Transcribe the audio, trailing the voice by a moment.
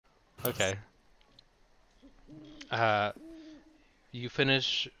Okay. Uh, you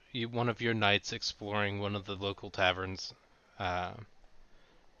finish one of your nights exploring one of the local taverns. Uh,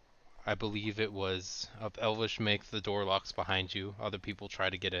 I believe it was of Elvish make. The door locks behind you. Other people try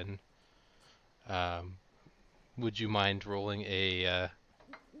to get in. Um, would you mind rolling a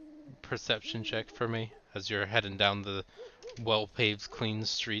perception check for me as you're heading down the well-paved, clean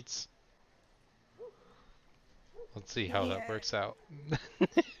streets? Let's see how that Yeah. works out.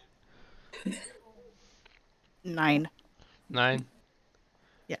 9. 9?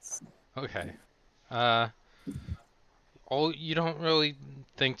 Yes. Okay. Uh, all you don't really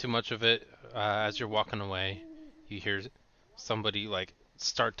think too much of it. As you're walking away, you hear somebody like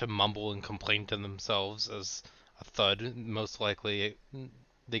start to mumble and complain to themselves as a thud. Most likely,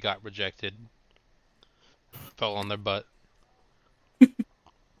 they got rejected, fell on their butt.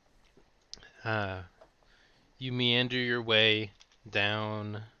 Uh, you meander your way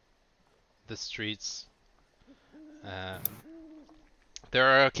down the streets. Um, there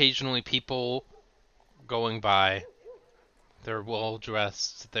are occasionally people going by. They're well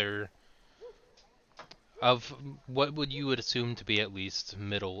dressed. They're of what would you would assume to be at least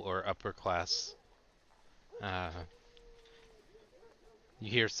middle or upper class. Uh, you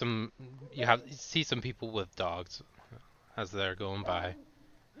hear some, you see some people with dogs as they're going by.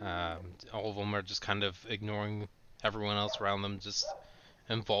 All of them are just kind of ignoring everyone else around them, just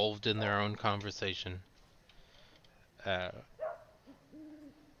involved in their own conversation. Uh,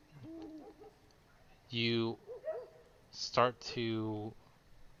 you start to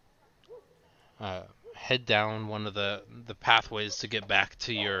uh, head down one of the pathways to get back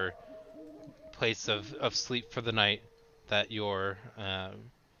to your place of sleep for the night that your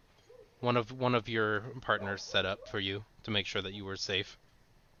one of your partners set up for you to make sure that you were safe.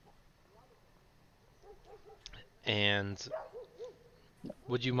 And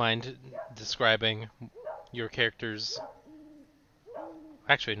would you mind describing your character's?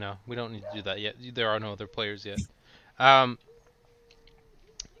 Actually, no, we don't need to do that yet. There are no other players yet. Um,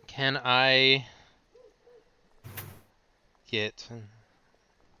 can I get?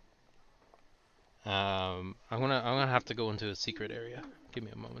 I'm gonna have to go into a secret area. Give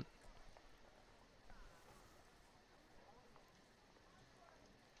me a moment.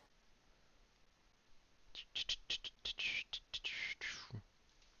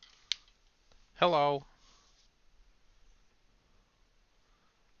 Hello.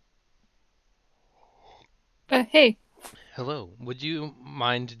 Hey. Hello. Would you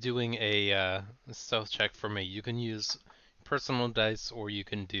mind doing a stealth check for me? You can use personal dice, or you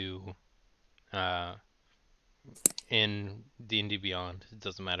can do uh, in D&D Beyond. It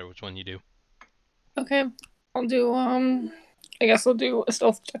doesn't matter which one you do. Okay. I'll do, I guess I'll do a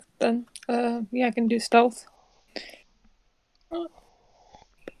stealth check then. Yeah, I can do stealth.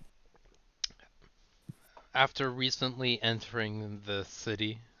 After recently entering the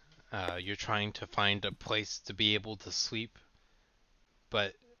city, you're trying to find a place to be able to sleep,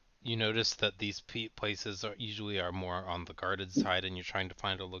 but you notice that these places are usually are more on the guarded side, and you're trying to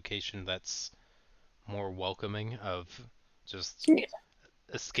find a location that's more welcoming of just Yeah.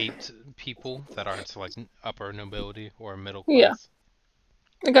 escaped people that aren't like upper nobility or middle Yeah. class.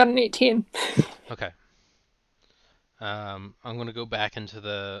 I got an 18. Okay. I'm gonna go back into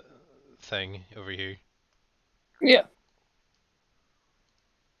the thing over here. Yeah.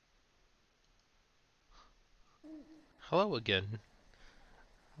 Hello again.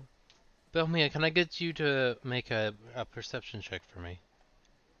 Belmeia, can I get you to make a perception check for me?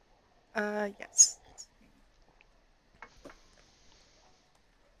 Yes.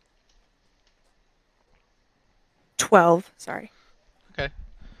 12. Sorry. Okay.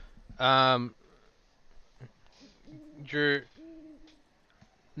 Um, you're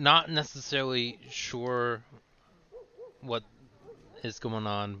not necessarily sure what is going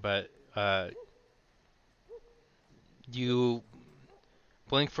on, but you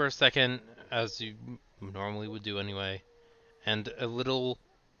blink for a second, as you normally would do anyway, and a little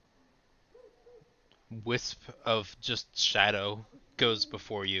wisp of just shadow goes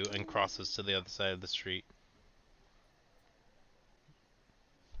before you and crosses to the other side of the street.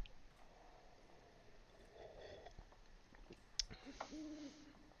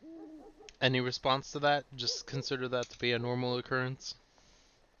 Any response to that? Just consider that to be a normal occurrence.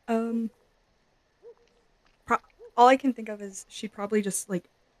 Um, pro- all I can think of is she probably just like,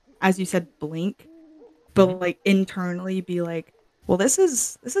 as you said, blink, but hmm like internally be like, well, this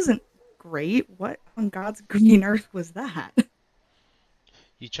isn't great. What on God's green earth was that?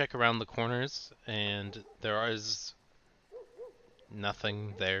 You check around the corners, and there is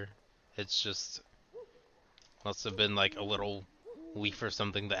nothing there. It's just must have been like a little leaf or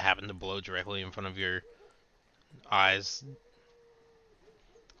something that happened to blow directly in front of your eyes.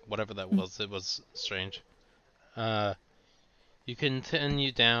 Whatever that was, it was strange. Uh, you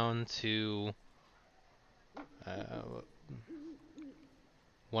continue down to uh,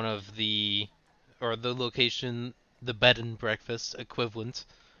 one of the, or the location, the bed and breakfast equivalent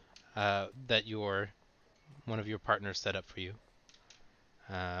that one of your partners set up for you.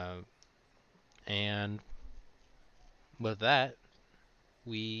 Uh, and with that,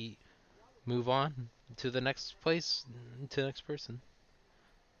 we move on to the next place, to the next person.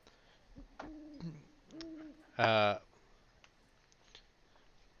 Uh,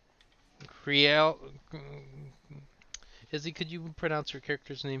 Kriel, Izzy, could you pronounce your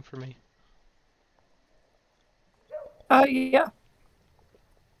character's name for me? Yeah.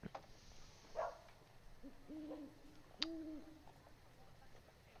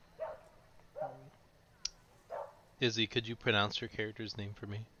 Izzy, could you pronounce your character's name for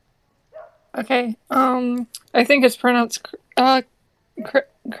me? Okay. I think it's pronounced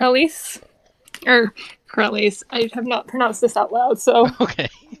Crelies or Crelies. I have not pronounced this out loud, so Okay,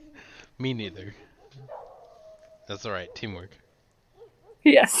 me neither. That's all right. Teamwork.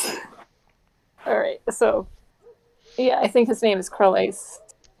 yes. All right. So yeah, I think his name is Crelies,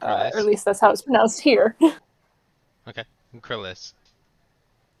 or at Krellis. least that's how it's pronounced here. Okay, Krellis.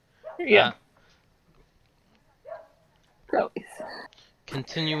 Yeah, Uh, Crelies.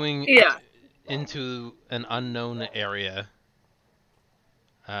 continuing Yeah. into an unknown area.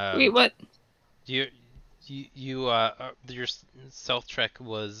 Wait, Um, what? you, your stealth trek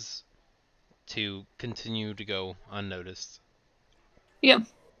was to continue to go unnoticed. Yeah.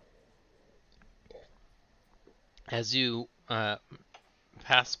 As you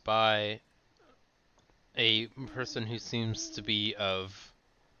pass by a person who seems to be of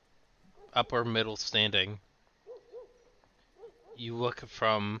upper middle standing, you look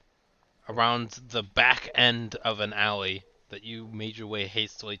from around the back end of an alley that you made your way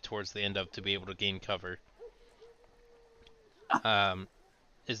hastily towards the end of to be able to gain cover. Um,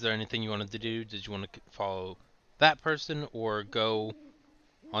 is there anything you wanted to do? Did you want to follow that person or go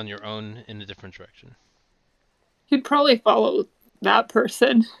on your own in a different direction? You'd probably follow that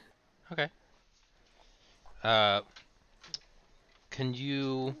person. Okay. Uh, can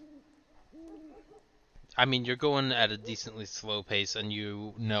you? I mean, you're going at a decently slow pace, and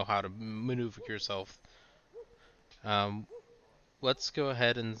you know how to maneuver yourself. Um, let's go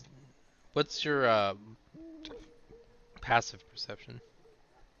ahead and. What's your passive perception?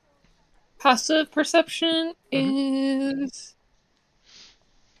 Passive perception Mm-hmm. is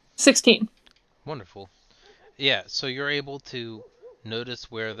 16. Wonderful. Yeah, so you're able to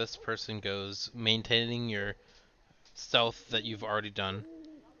notice where this person goes, maintaining your stealth that you've already done,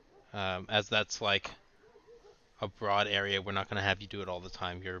 as that's like a broad area. We're not going to have you do it all the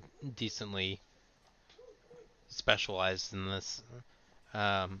time. You're decently specialized in this.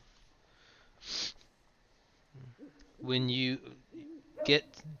 Um, when you get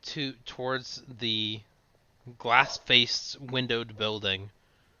towards the glass-faced windowed building,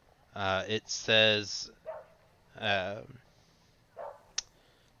 it says uh,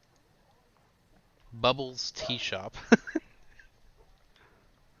 Bubbles Tea Shop.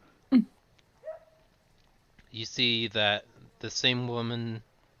 You see that the same woman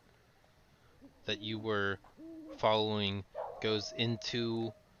that you were following goes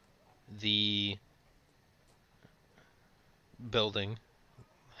into the building,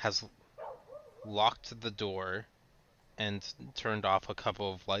 has locked the door, and turned off a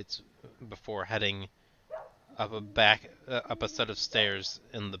couple of lights before heading up a set of stairs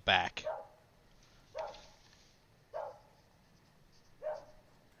in the back.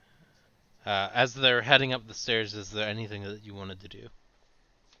 As they're heading up the stairs, is there anything that you wanted to do?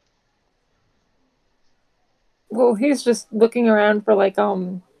 Well, he's just looking around for like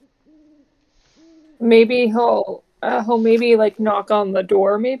maybe he'll maybe like knock on the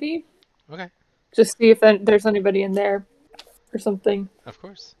door maybe Okay, just see if there's anybody in there or something. of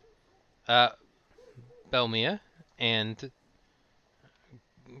course. Uh, Belmia and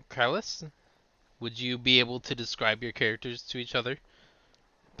Carlos, would you be able to describe your characters to each other?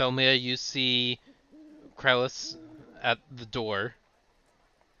 Belmia, you see Krellis at the door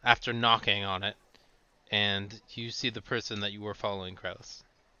after knocking on it, and you see the person that you were following, Krellis.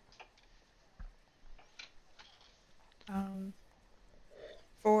 Um,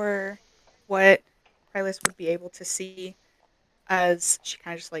 for what Hylas would be able to see as she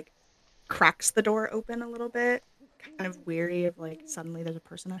kind of just like cracks the door open a little bit, kind of weary of like suddenly there's a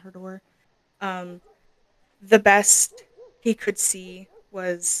person at her door. Um, the best he could see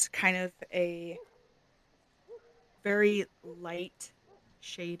was kind of a very light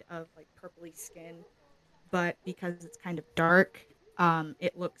shade of like purpley skin, but because it's kind of dark,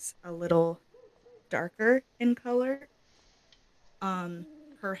 it looks a little darker in color. Um,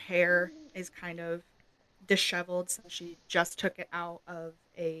 Her hair is kind of disheveled since she just took it out of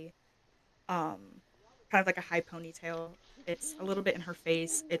a kind of like a high ponytail. It's a little bit in her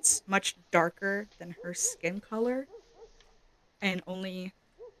face. It's much darker than her skin color, and only,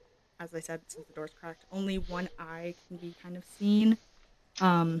 as I said, since the door's cracked, only one eye can be kind of seen.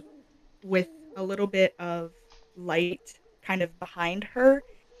 Um, with a little bit of light kind of behind her,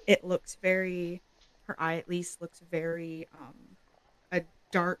 it looks very, her eye at least looks very a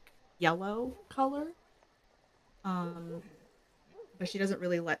dark yellow color. Um, but she doesn't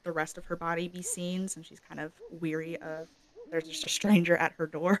really let the rest of her body be seen since she's kind of weary of there's just a stranger at her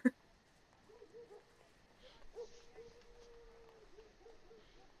door.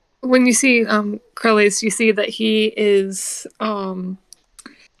 When you see Crelies, you see that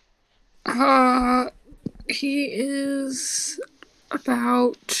uh he is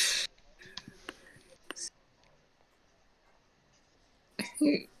about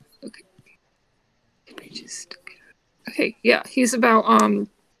okay. Okay, yeah, he's about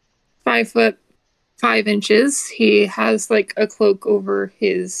 5'5". He has like a cloak over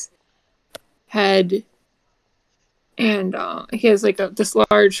his head, and he has like this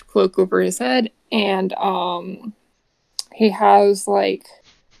large cloak over his head, and he has like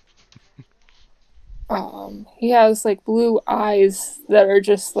blue eyes that are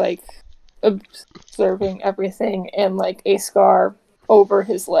just like observing everything, and like a scar over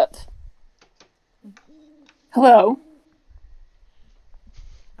his lip. Hello.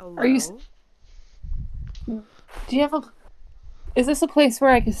 Are you? Hello. Do you have a? Is this a place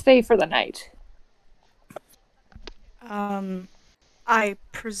where I can stay for the night? I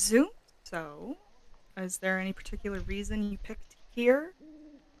presume so. Is there any particular reason you picked here?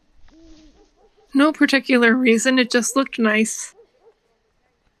 No particular reason. It just looked nice.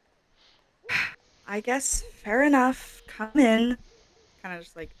 I guess fair enough. Come in. Kind of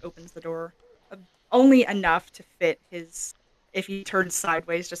just like opens the door, only enough to fit his. If he turns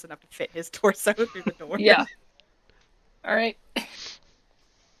sideways, just enough to fit his torso through the door. Yeah. All right.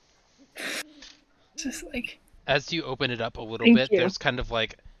 Just like. As you open it up a little Thank bit, you. there's kind of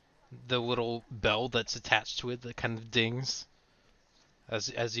like the little bell that's attached to it that kind of dings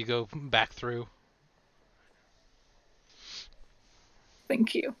as you go back through.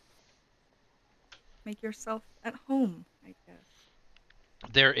 Thank you. Make yourself at home, I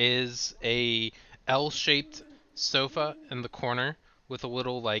guess. There is a L-shaped sofa in the corner with a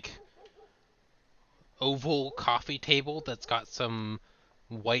little like oval coffee table that's got some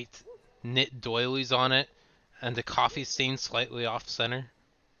white knit doilies on it and the coffee stain slightly off center.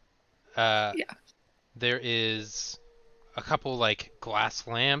 Yeah. There is a couple like glass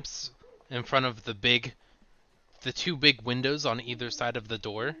lamps in front of the two big windows on either side of the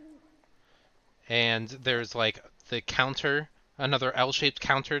door. And there's like the counter, another L-shaped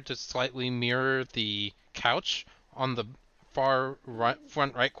counter to slightly mirror the couch on the far right,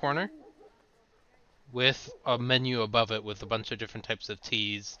 front right corner, with a menu above it with a bunch of different types of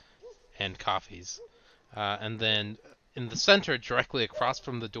teas and coffees. And then in the center, directly across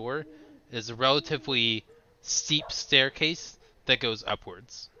from the door, is a relatively steep staircase that goes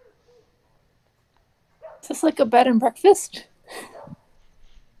upwards. Is this like a bed and breakfast?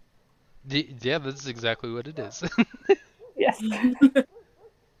 Yeah, that's exactly what it is. Yes.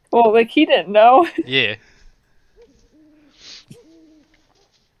 Well, like he didn't know. Yeah.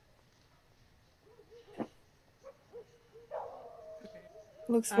 Okay.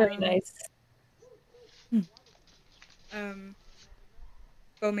 Looks very nice. Um,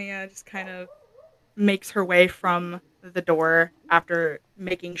 Belmeia just kind of makes her way from the door after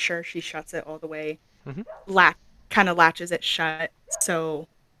making sure she shuts it all the way. Mhm. Kind of latches it shut so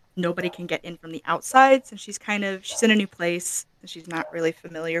nobody can get in from the outside. Since she's in a new place and she's not really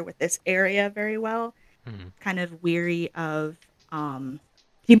familiar with this area very well. Mhm. Kind of weary of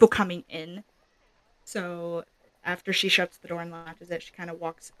people coming in. So after she shuts the door and latches it, she kind of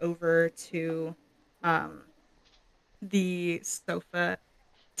walks over to um, the sofa,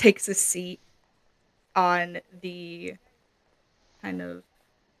 takes a seat on the kind of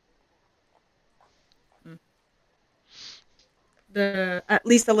mm, the at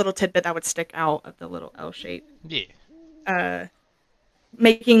least a little tidbit that would stick out of the little L shape. Yeah. Uh,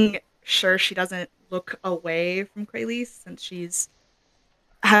 Making sure she doesn't look away from Crelies since she's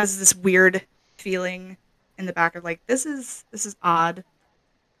has this weird feeling in the back of like this is odd.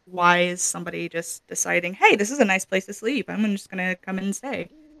 Why is somebody just deciding, hey, this is a nice place to sleep? I'm just gonna come in and stay.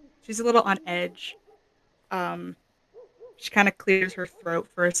 She's a little on edge. She kind of clears her throat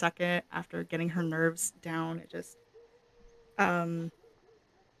for a second after getting her nerves down. It just um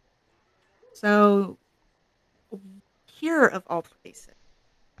so here of all places,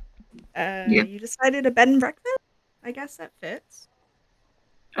 Yeah. you decided a bed and breakfast? I guess that fits.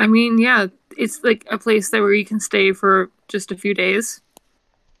 I mean, yeah, it's like a place that where you can stay for just a few days.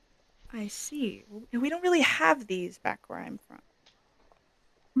 I see. We don't really have these back where I'm from.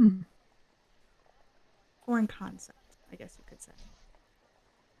 Hmm. Foreign concept, I guess you could say.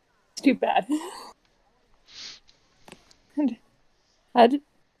 It's too bad. And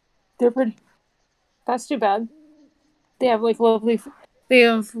they're pretty. That's too bad. They have like lovely. They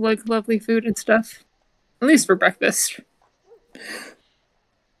have like lovely food and stuff. At least for breakfast.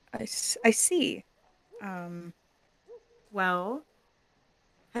 I see. Um, well,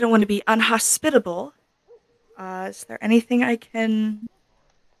 I don't want to be unhospitable. Is there anything I can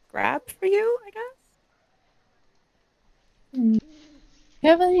grab for you, I guess? Do you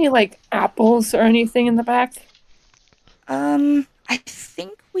have any like apples or anything in the back? I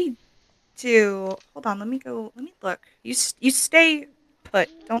think we do. Hold on, let me go. Let me look. You stay put.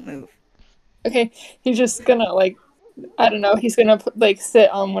 Don't move. Okay, he's just gonna like I don't know. He's gonna put, like sit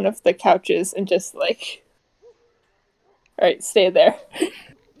on one of the couches and just like all right, stay there.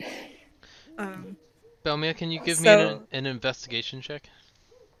 Um, Belmeia, can you give me so, an investigation check?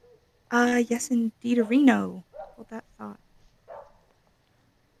 yes, indeed, Reno. Hold that thought.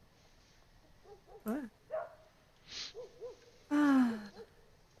 What? Ah,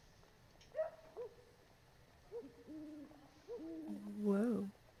 whoa.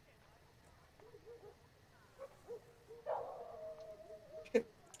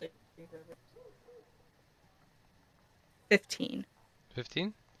 15.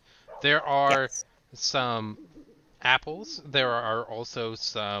 15. There are Yes. some apples. There are also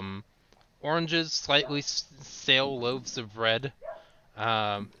some oranges, slightly stale loaves of bread.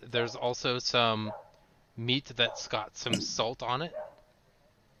 There's also some meat that's got some salt on it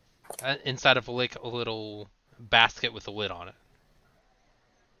inside of like a little basket with a lid on it.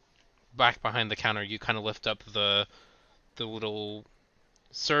 Back behind the counter, you kind of lift up the little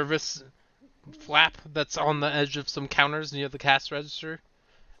service flap that's on the edge of some counters near the cash register,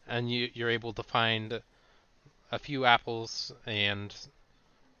 and you're able to find a few apples and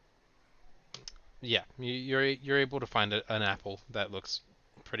yeah, you're able to find an apple that looks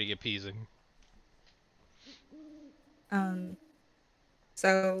pretty appeasing. Um,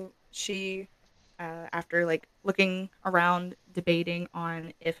 so she, after like looking around, debating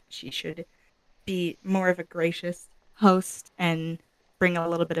on if she should be more of a gracious host and bring a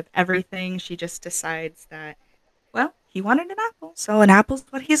little bit of everything, she just decides that, well, he wanted an apple, so an apple's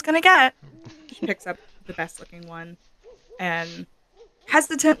what he's gonna get. She picks up the best looking one and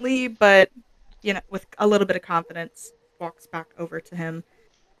hesitantly, but with a little bit of confidence, walks back over to him.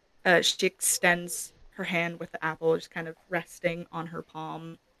 She extends her hand with the apple, just kind of resting on her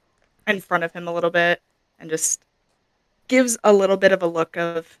palm in front of him a little bit, and just gives a little bit of a look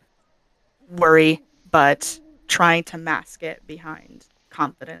of worry, but trying to mask it behind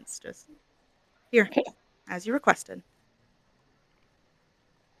confidence. Just here, Okay, as you requested.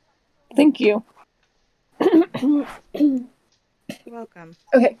 thank you. You're welcome.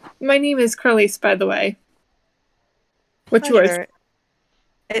 Okay, my name is Crelies, by the way. What's yours? Pleasure.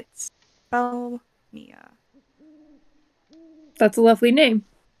 It's Belmeia. That's a lovely name.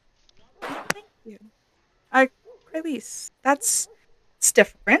 Oh, thank you. Uh, Crelies. It's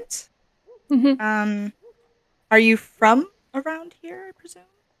different. Hmm. Um, are you from around here, I presume?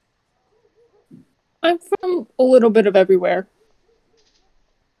 I'm from a little bit of everywhere.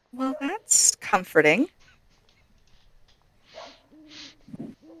 Well, that's comforting.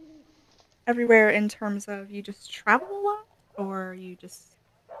 Everywhere in terms of you just travel a lot, or you just.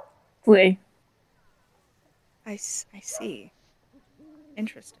 Play. I see.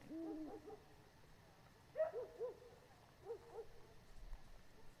 Interesting.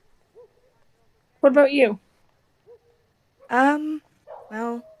 What about you? Um,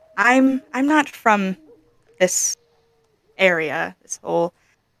 well, I'm not from this area, this whole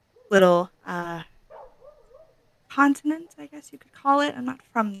little continent, I guess you could call it. I'm not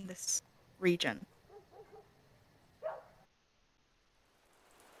from this region.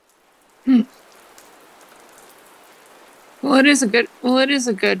 Hmm. Well, it is a good. Well, it is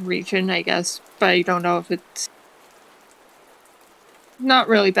a good region, I guess, but I don't know if it's not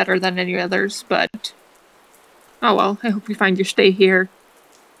really better than any others. But oh well. I hope you find your stay here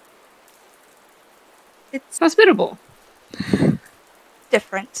It's hospitable.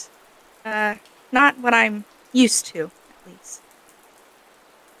 different. Not what I'm used to, at least.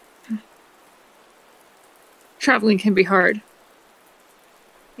 traveling can be hard.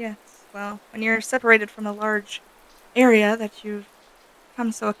 Yes, well, when you're separated from a large area that you've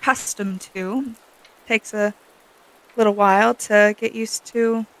become so accustomed to, it takes a little while to get used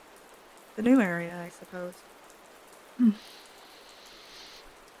to the new area, I suppose.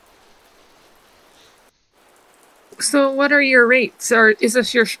 So, what are your rates? Or is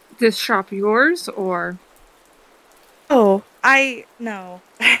this shop yours or? Oh, I no.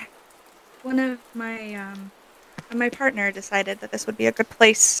 One of my partner decided that this would be a good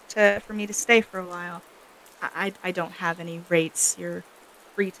place to for me to stay for a while. I don't have any rates. You're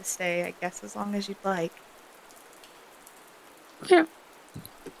free to stay, I guess, as long as you'd like. Yeah,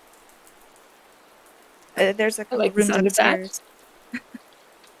 There's a I couple like the rooms sound of that. upstairs. There's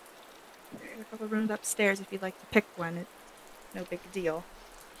a couple rooms upstairs if you'd like to pick one. It's no big deal.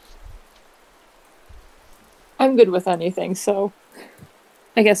 I'm good with anything, so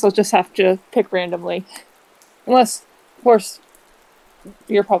I guess I'll just have to pick randomly. Unless, of course,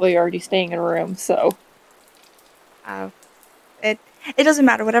 you're probably already staying in a room, so. Uh, it it doesn't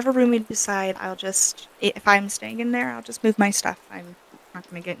matter. Whatever room we decide, I'll just if I'm staying in there, I'll just move my stuff. I'm not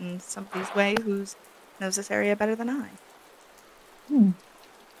going to get in somebody's way who knows this area better than I. Hmm.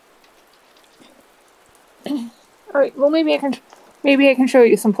 Alright, well maybe I can show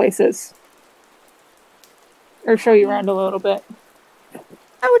you some places. Or show you Yeah, around a little bit.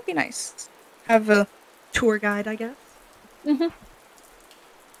 that would be nice. Have a tour guide, I guess. Mm-hmm.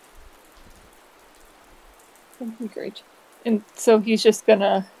 That'd be great. And so he's just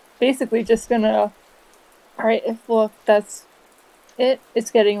gonna alright, if look, that's it.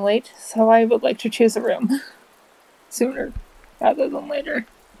 It's getting late, so I would like to choose a room sooner rather than later.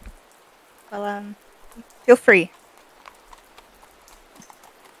 Well, feel free.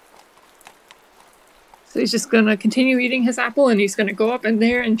 So he's just gonna continue eating his apple and he's gonna go up in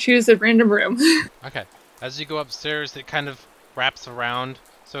there and choose a random room. Okay. As you go upstairs, it kind of wraps around,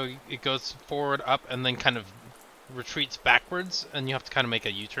 so it goes forward, up, and then kind of retreats backwards, and you have to kind of make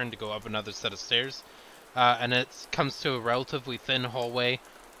a U-turn to go up another set of stairs. And it comes to a relatively thin hallway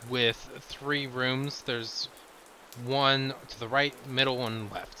with 3 rooms. There's one to the right, middle, one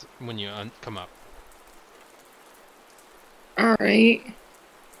left when you come up. Alright.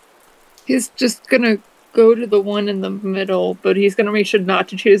 He's just gonna go to the one in the middle, but he's gonna make sure not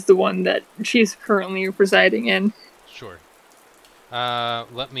to choose the one that she's currently residing in. Sure.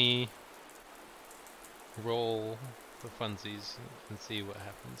 Let me roll for funsies and see what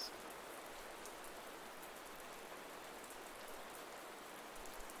happens.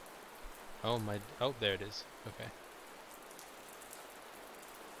 Oh, there it is. Okay.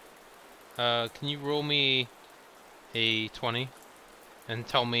 Can you roll me a 20 and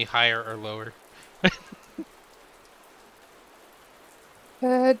tell me higher or lower?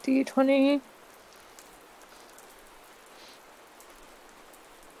 D20.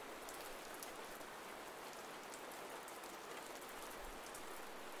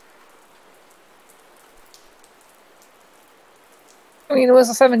 I mean, it was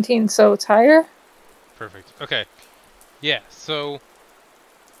a 17, so it's higher. Perfect. Okay. Yeah, so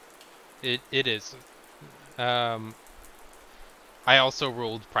it is. I also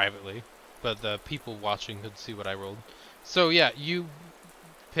rolled privately, but the people watching could see what I rolled. So yeah, you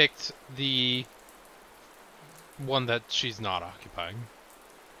picked the one that she's not occupying.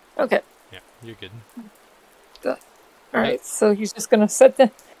 Okay. Yeah, you're good. Alright, so he's just gonna set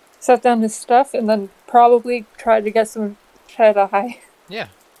down his stuff and then probably try to get some shut-eye. Yeah.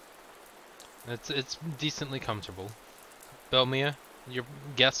 It's decently comfortable. Belmia, your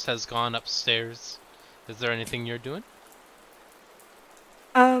guest has gone upstairs. Is there anything you're doing?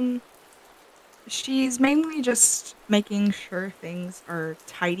 Um, she's mainly just making sure things are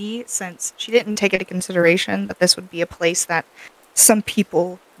tidy since she didn't take into consideration that this would be a place that some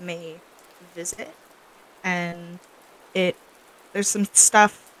people may visit and it there's some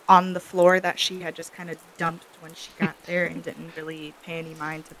stuff on the floor that she had just kind of dumped when she got there and didn't really pay any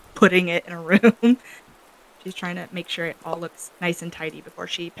mind to putting it in a room. She's trying to make sure it all looks nice and tidy before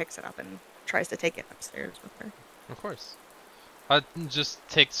she picks it up and tries to take it upstairs with her. Of course. It just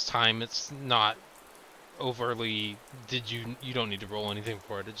takes time. It's not overly. You don't need to roll anything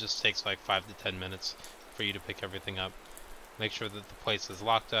for it. It just takes like 5 to 10 minutes for you to pick everything up. Make sure that the place is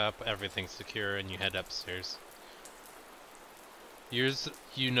locked up, everything's secure, and you head upstairs. Yours,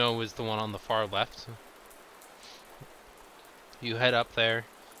 is the one on the far left. You head up there,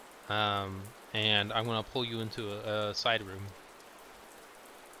 and I'm gonna pull you into a side room.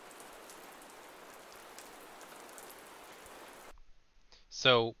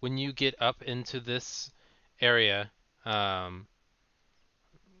 So when you get up into this area,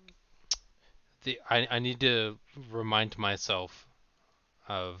 I need to remind myself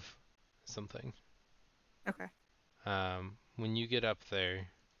of something. Okay. When you get up there,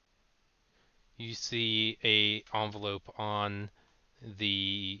 you see a envelope on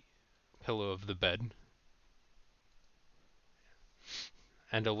the pillow of the bed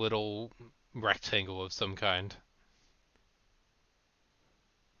and a little rectangle of some kind.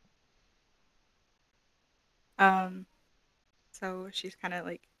 Um, so she's kind of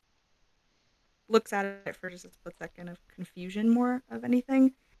like looks at it for just a split second of confusion more of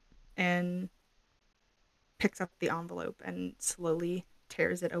anything and picks up the envelope and slowly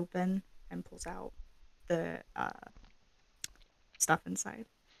tears it open and pulls out the stuff inside.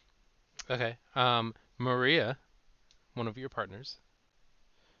 Okay. Maria, one of your partners,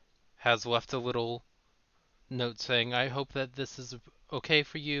 has left a little note saying, I hope that this is okay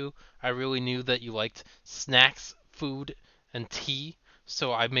for you. I really knew that you liked snacks, food, and tea,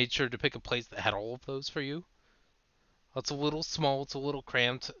 so I made sure to pick a place that had all of those for you. It's a little small, it's a little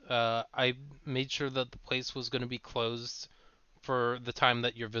cramped. I made sure that the place was going to be closed for the time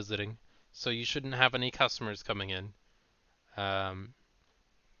that you're visiting, so you shouldn't have any customers coming in. Um,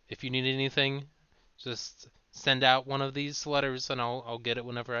 if you need anything, just send out one of these letters and I'll get it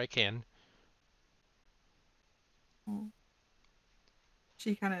whenever I can.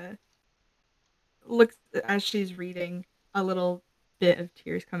 She kind of looks as she's reading, a little bit of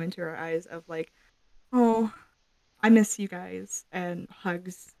tears come into her eyes of like, oh, I miss you guys, and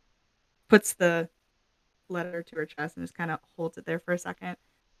hugs, puts the letter to her chest and just kind of holds it there for a second,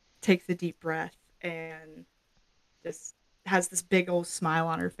 takes a deep breath, and just has this big old smile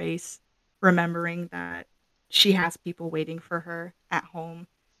on her face, remembering that she has people waiting for her at home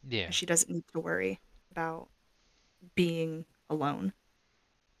Yeah, and she doesn't need to worry about being alone.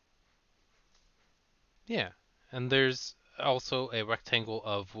 yeah. And there's also a rectangle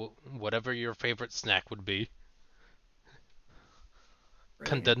of whatever your favorite snack would be,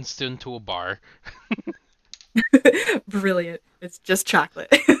 Brilliant. condensed into a bar. Brilliant. It's just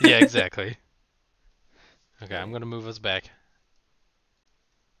chocolate. Yeah, exactly. Okay, I'm Brilliant. gonna move us back.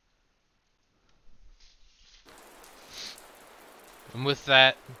 And with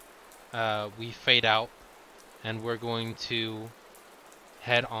that, we fade out, and we're going to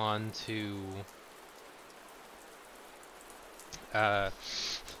head on to uh,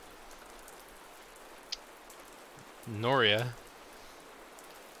 Noria.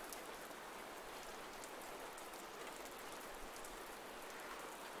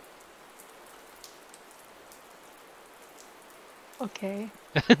 Okay.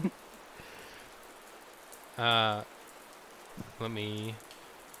 uh, let me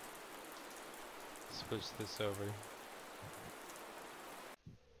switch this over.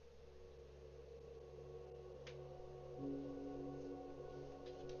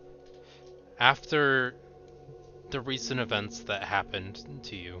 After the recent events that happened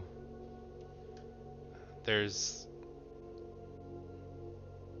to you, there's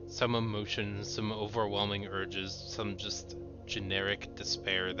some emotions, some overwhelming urges, some just generic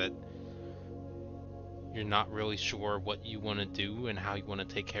despair that you're not really sure what you want to do and how you want to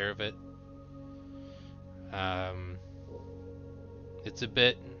take care of it. Um, it's a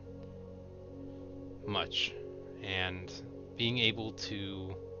bit much, and being able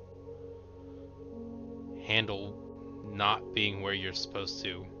to handle not being where you're supposed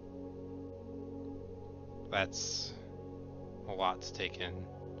to, that's a lot to take in.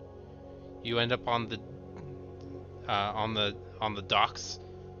 You end up on the on the docks.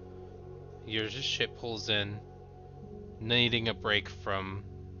 Your ship pulls in, needing a break from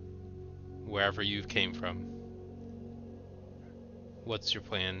wherever you came from. What's your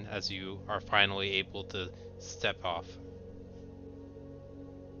plan as you are finally able to step off?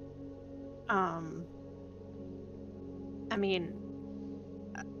 Um, I mean,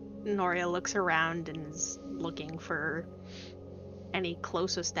 Noria looks around and is looking for any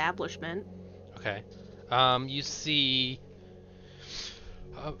close establishment. Okay. You see,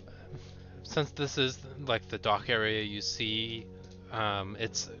 uh, since this is like the dock area, you see,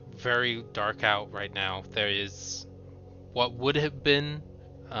 it's very dark out right now. There is what would have been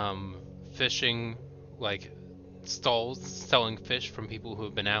um, fishing, like stalls selling fish from people who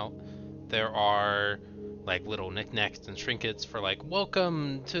have been out. There are like little knickknacks and trinkets for like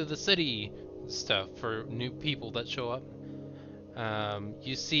welcome to the city stuff for new people that show up.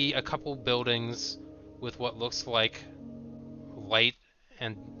 You see a couple buildings with what looks like light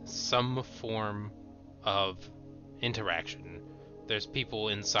and some form of interaction. There's people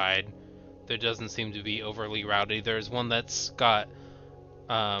inside. There doesn't seem to be overly rowdy. There's one that's got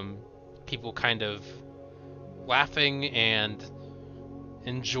um, people kind of laughing and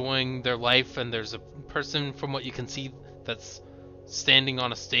enjoying their life, and there's a person from what you can see that's standing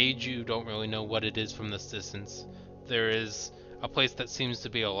on a stage. You don't really know what it is from this distance. There is a place that seems to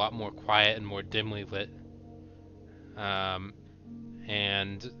be a lot more quiet and more dimly lit.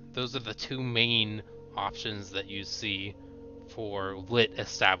 And those are the two main options that you see for lit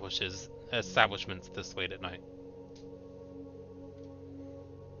establishments this late at night.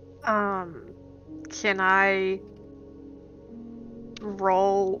 Can I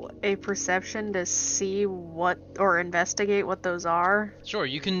roll a perception to see what or investigate what those are? Sure,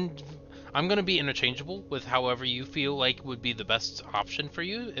 you can. I'm going to be interchangeable with however you feel like would be the best option for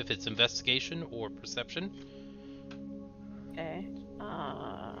you, if it's investigation or perception. Okay.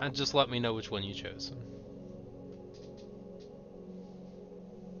 And just let me know which one you chose.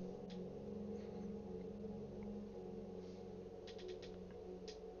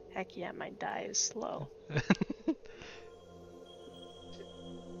 Heck yeah, my die is slow.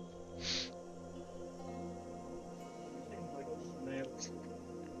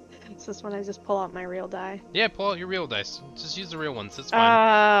 Is this when I just pull out my real die? Yeah, pull out your real dice. Just use the real ones. It's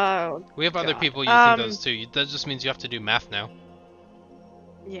fine. We have other God. people using those too. That just means you have to do math now.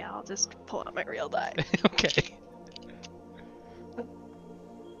 Yeah, I'll just pull out my real die. Okay.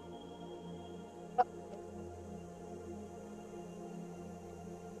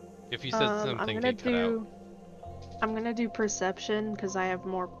 If you said something, get cut out. I'm gonna do perception because I have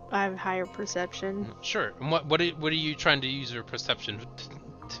higher perception. Sure. And what are you trying to use your perception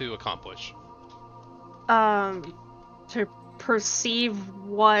to accomplish? To perceive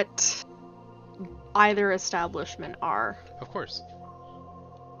what either establishment are. Of course.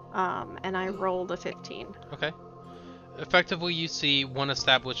 And I rolled a 15. Okay. Effectively, you see one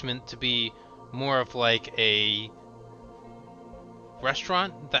establishment to be more of like a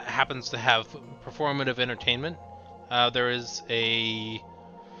restaurant that happens to have performative entertainment. There is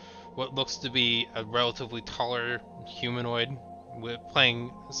what looks to be a relatively taller humanoid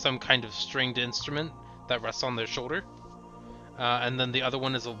playing some kind of stringed instrument that rests on their shoulder. And then the other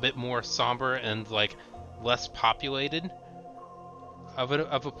one is a bit more somber and like less populated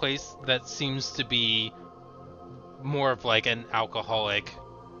of a place that seems to be more of like an alcoholic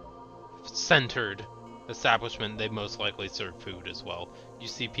centered establishment. They most likely serve food as well. You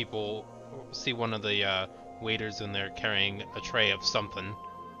see one of the waiters in there carrying a tray of something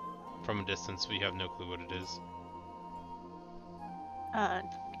from a distance, but you have no clue what it is.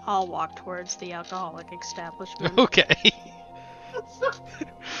 I'll walk towards the alcoholic establishment. Okay.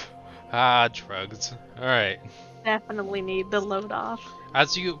 Drugs. Alright. Definitely need the load off.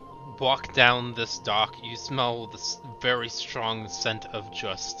 As you walk down this dock, you smell this very strong scent of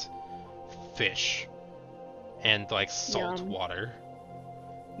just fish and like salt Yum. water.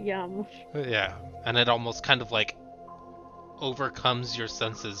 Yum. Yeah, and it almost kind of like overcomes your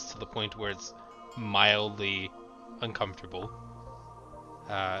senses to the point where it's mildly uncomfortable.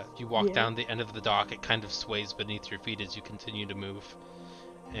 You walk down the end of the dock, it kind of sways beneath your feet as you continue to move,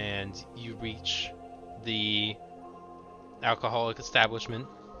 and you reach the alcoholic establishment.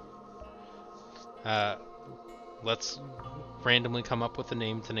 Let's randomly come up with a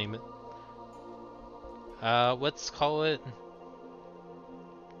name to name it. Let's call it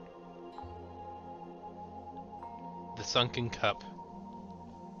the Sunken Cup.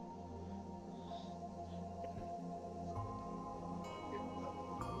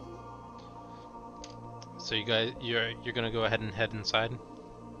 So you're gonna go ahead and head inside?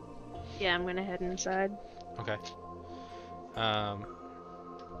 Yeah, I'm gonna head inside. Okay.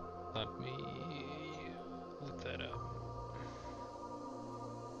 Let me look that up.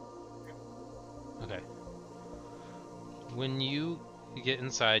 Okay. When you get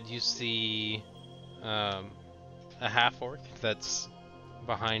inside, you see a half-orc that's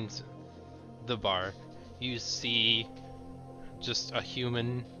behind the bar. You see just a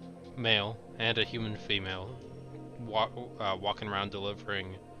human male and a human female walking around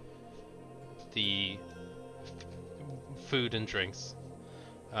delivering the food and drinks.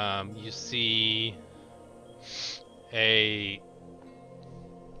 You see a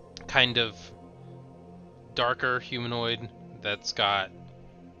kind of darker humanoid that's got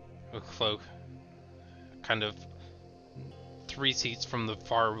a cloak, kind of 3 seats from the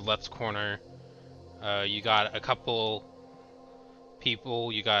far left corner. You got a couple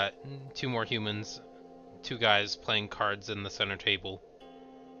people, you got 2 more humans, 2 guys playing cards in the center table,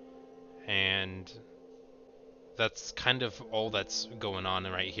 and that's kind of all that's going on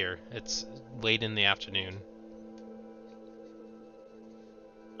right here. It's late in the afternoon.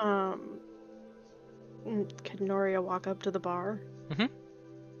 Could Noria walk up to the bar? Mm-hmm.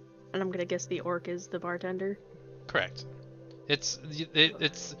 And I'm gonna guess the orc is the bartender. Correct.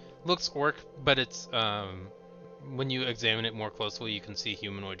 It's looks orc, but it's when you examine it more closely, you can see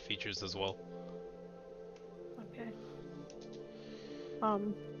humanoid features as well. Okay.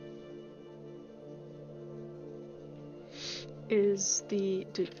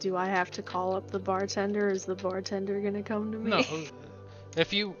 Do I have to call up the bartender? Is the bartender gonna come to me? No,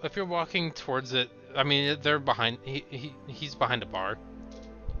 if you're walking towards it, I mean they're behind. He's behind a bar.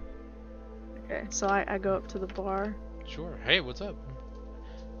 Okay, so I go up to the bar. Sure. Hey, what's up?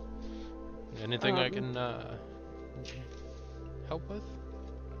 Anything I can help with?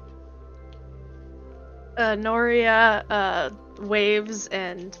 Noria waves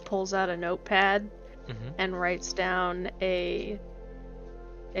and pulls out a notepad Mm-hmm. and writes down a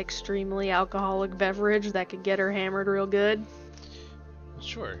extremely alcoholic beverage that could get her hammered real good.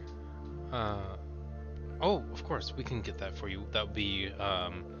 Sure. Oh, of course, we can get that for you. That would be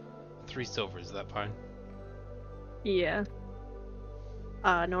 3 silvers. Is that fine? Yeah.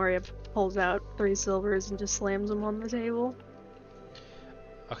 Noria pulls out 3 silvers and just slams them on the table.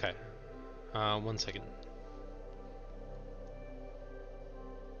 Okay. 1 second.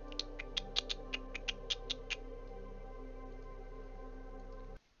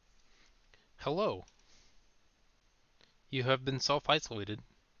 Hello. You have been self-isolated.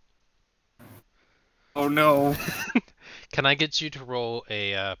 Oh no. Can I get you to roll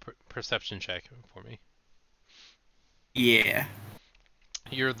a perception check for me? Yeah.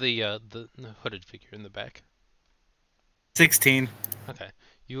 You're the hooded figure in the back. 16. Okay.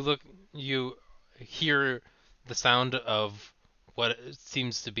 You hear the sound of what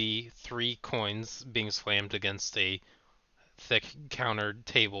seems to be 3 coins being slammed against a thick countered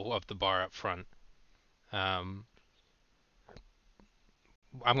table of the bar up front. I'm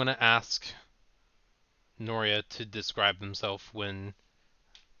gonna ask Noria to describe himself when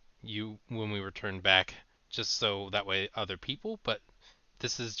we return back, just so that way other people, but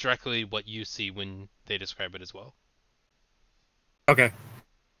this is directly what you see when they describe it as well. Okay.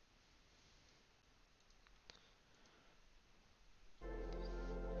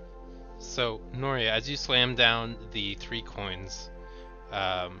 So, Noria, as you slam down the 3 coins,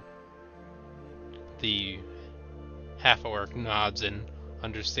 the half-orc nods and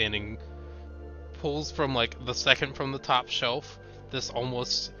understanding pulls from like the second from the top shelf this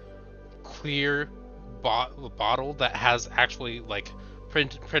almost clear bottle that has actually like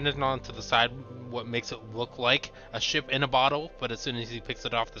printed onto the side what makes it look like a ship in a bottle, but as soon as he picks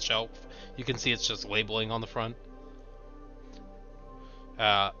it off the shelf, you can see it's just labeling on the front.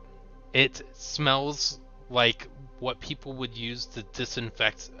 It smells like what people would use to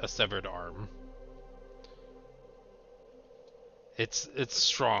disinfect a severed arm. It's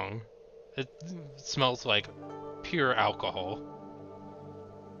strong. It smells like pure alcohol.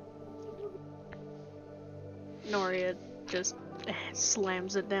 Noria just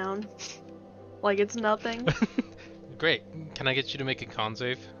slams it down like it's nothing. Great. Can I get you to make a con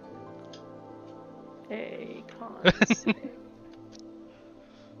save? A con save.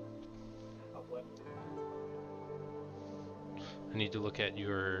 I need to look at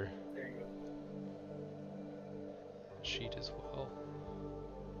your sheet as well.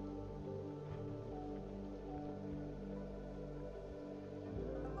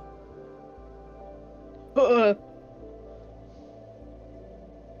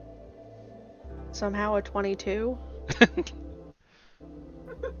 Somehow a 22.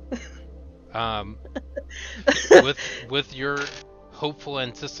 With your hopeful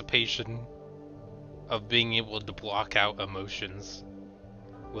anticipation of being able to block out emotions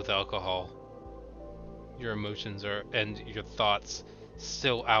with alcohol, your emotions and your thoughts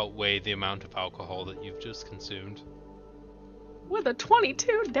still outweigh the amount of alcohol that you've just consumed. With a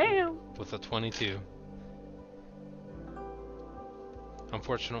 22, damn. With a 22.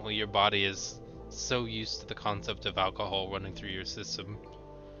 Unfortunately, your body is so used to the concept of alcohol running through your system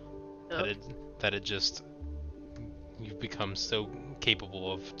that it just, you've become so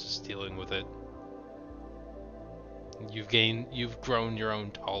capable of just dealing with it. You've grown your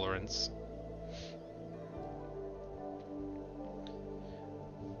own tolerance.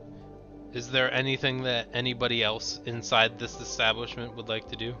 Is there anything that anybody else inside this establishment would like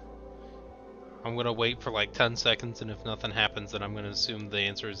to do? I'm gonna wait for like 10 seconds, and if nothing happens, then I'm gonna assume the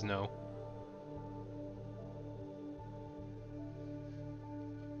answer is no.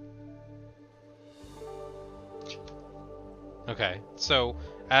 Okay, so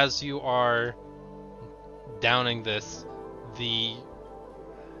as you are downing this,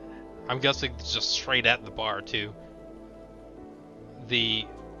 I'm guessing just straight at the bar too. The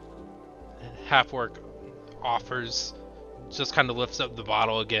half-orc just kind of lifts up the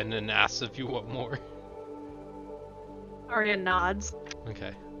bottle again and asks if you want more. Arya nods.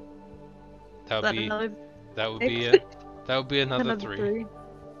 Okay. That Is would that be another that would six? be it. That would be another Another 3. 3.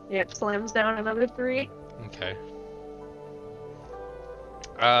 Yep, slams down another 3. Okay.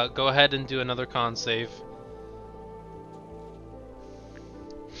 Go ahead and do another con save.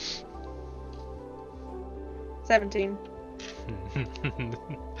 $17.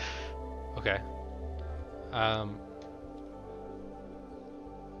 Okay.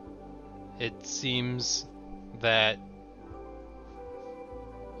 It seems that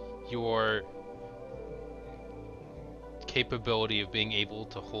your capability of being able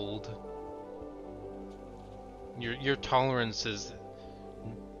to hold your tolerance is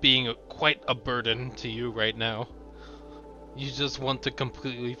being quite a burden to you right now. You just want to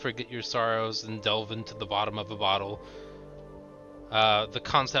completely forget your sorrows and delve into the bottom of a bottle. The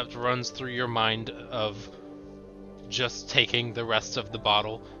concept runs through your mind of just taking the rest of the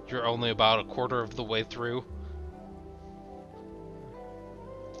bottle. You're only about a quarter of the way through.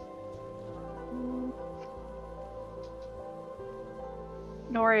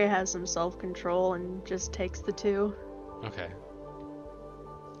 Noria has some self-control and just takes the 2. Okay.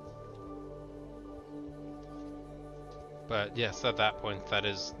 But yes, at that point, that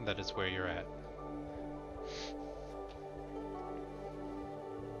is where you're at.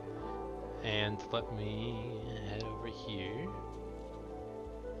 And let me head over here.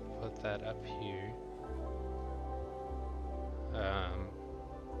 Put that up here.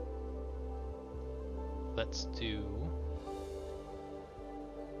 Let's do...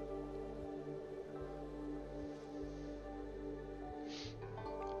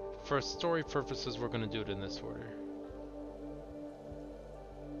 For story purposes, we're going to do it in this order.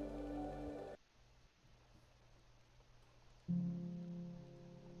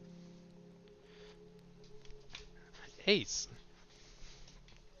 Ace.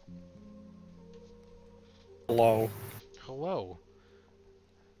 Hello. Hello.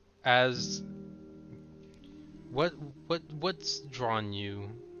 As what's drawn you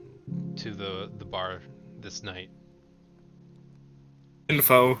to the bar this night?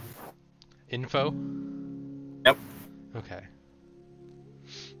 Info. Info? Yep. Okay.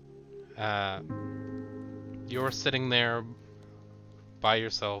 You're sitting there by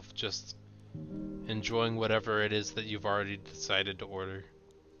yourself, just enjoying whatever it is that you've already decided to order.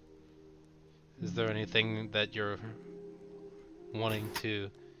 Is there anything that you're wanting to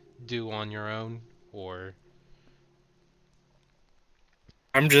do on your own, or?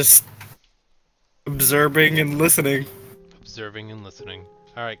 I'm just observing and listening. Observing and listening.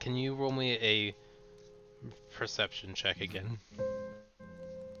 Alright, can you roll me a perception check again?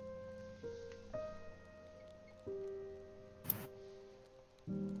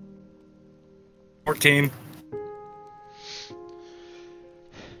 $14.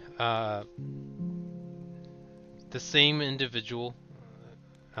 The same individual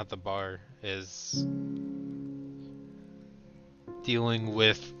at the bar is dealing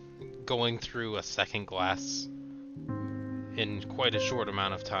with going through a second glass in quite a short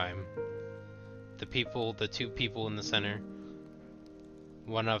amount of time. The two people in the center,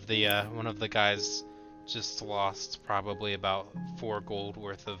 one of the guys just lost probably about 4 gold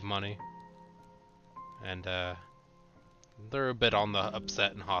worth of money, and they're a bit on the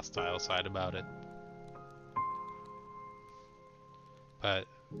upset and hostile side about it. But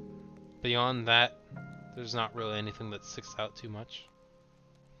beyond that, there's not really anything that sticks out too much.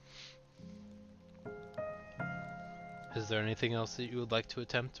 Is there anything else that you would like to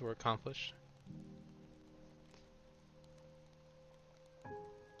attempt or accomplish?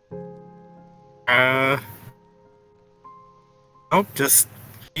 Nope, just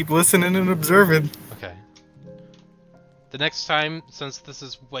keep listening and observing. Okay. The next time, since this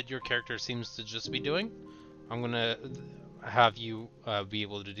is what your character seems to just be doing, I'm gonna have you be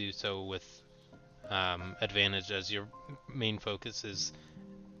able to do so with advantage, as your main focus is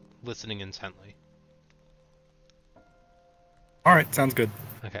listening intently. Alright, sounds good.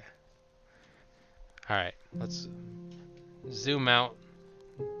 Okay. Alright, let's zoom out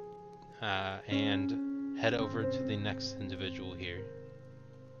and head over to the next individual here.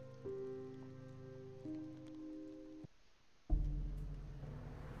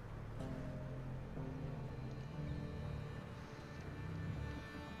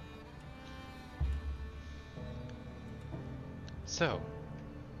 So,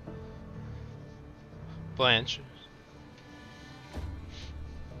 Blanche.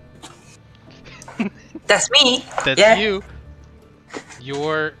 That's me. That's Yeah. you.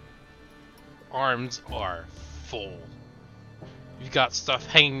 Your arms are full. You've got stuff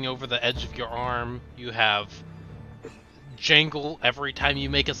hanging over the edge of your arm. You have jangle every time you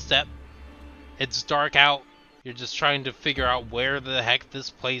make a step. It's dark out. You're just trying to figure out where the heck this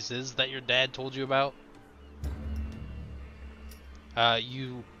place is that your dad told you about.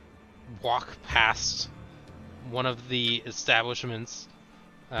 You walk past one of the establishments.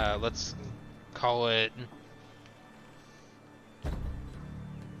 Let's call it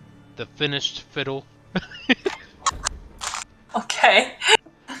the Finished Fiddle. Okay.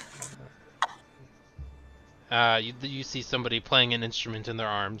 You see somebody playing an instrument in their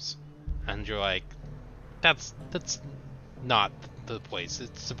arms, and you're like, that's not the place.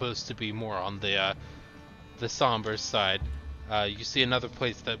 It's supposed to be more on the somber side. You see another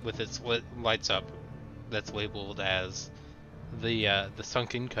place that with its lights up, that's labeled as the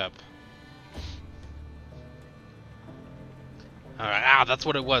Sunken Cup. All right, that's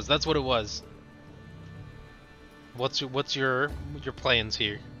what it was. That's what it was. What's your plans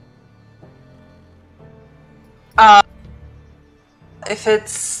here? If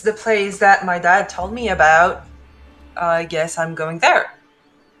it's the place that my dad told me about, I guess I'm going there.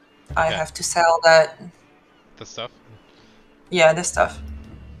 I Okay. have to sell that. The stuff? Yeah, the stuff.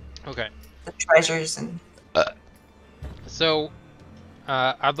 Okay. The treasures and. So,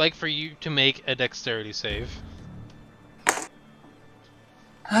 I'd like for you to make a dexterity save.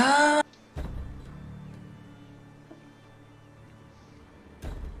 How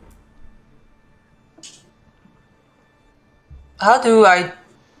do I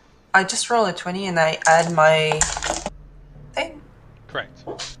just roll a 20 and I add my thing? Correct.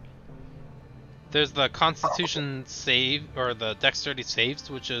 There's the Constitution save, or the Dexterity saves,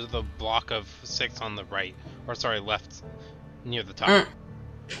 which is the block of 6 on the right, or sorry, left, near the top.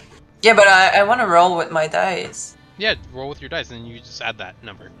 Yeah, but I want to roll with my dice. Yeah, roll with your dice, and you just add that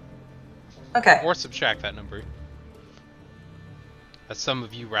number. Okay. Or subtract that number. As some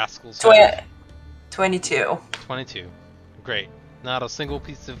of you rascals have. 22. 22. Great. Not a single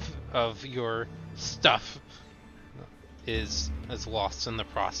piece of your stuff is lost in the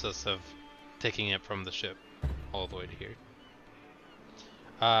process of taking it from the ship all the way to here.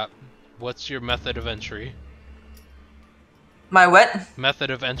 What's your method of entry? My what?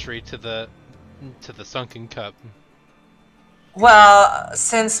 Method of entry to the Sunken Cup. Well,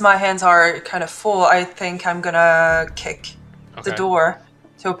 since my hands are kind of full, I think I'm gonna kick the door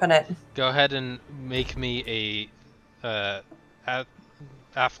to open it. Go ahead and make me a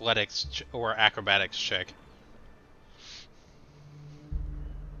athletics or acrobatics check.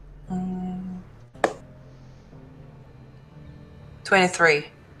 23.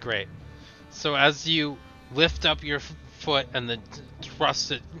 Great. So as you lift up your foot and then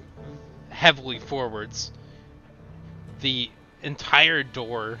thrust it heavily forwards, the entire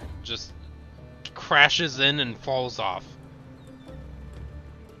door just crashes in and falls off.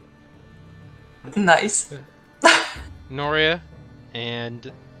 Nice. Noria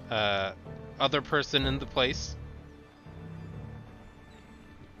and other person in the place,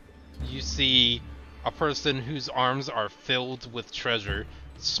 you see a person whose arms are filled with treasure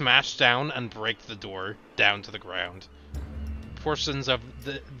smash down and break the door down to the ground. Portions of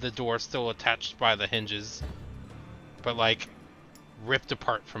the door still attached by the hinges, but like ripped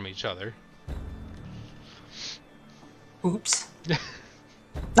apart from each other. Oops.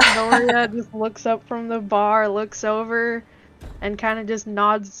 Noria just looks up from the bar, looks over, and kind of just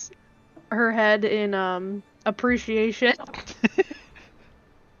nods her head in appreciation.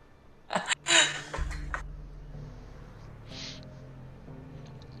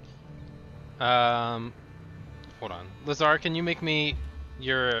 Hold on. Lazar, can you make me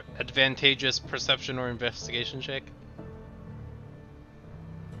your advantageous perception or investigation check?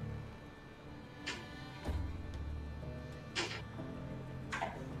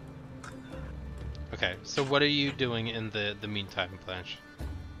 Okay, so what are you doing in the meantime, Blanche?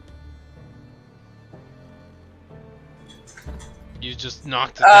 You just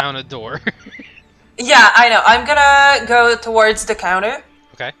knocked down a door. Yeah, I know. I'm gonna go towards the counter.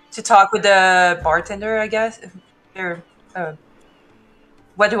 Okay. To talk with the bartender, I guess.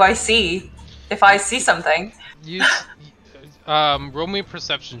 What do I see? If I see something. Roll me a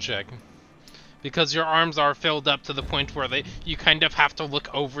perception check. Because your arms are filled up to the point where you kind of have to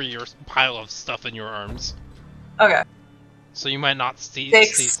look over your pile of stuff in your arms. Okay. So you might not see...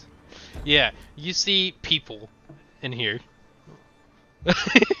 6. Yeah, you see people in here.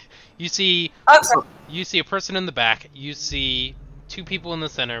 You see... Okay. You see a person in the back, you see 2 people in the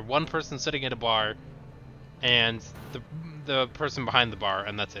center, 1 person sitting at a bar, and the person behind the bar,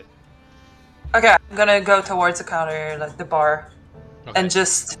 and that's it. Okay, I'm gonna go towards the counter, like the bar, and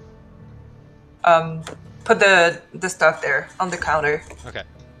just put the stuff there on the counter. Okay.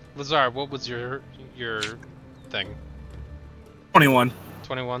 Lazar, what was your thing? 21.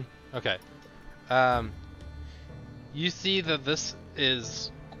 21? Okay. You see that this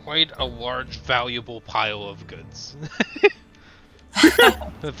is quite a large, valuable pile of goods.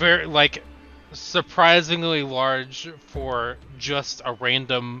 Very, like, surprisingly large for just a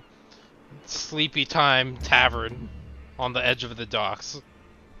random sleepy time tavern on the edge of the docks.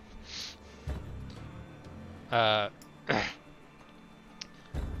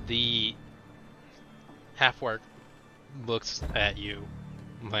 The half-orc looks at you,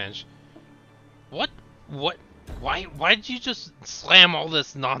 Blanche. What? What? Why did you just slam all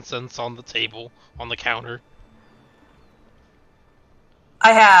this nonsense on the table, on the counter?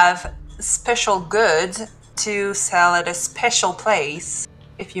 I have special goods to sell at a special place,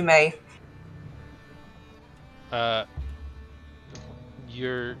 if you may.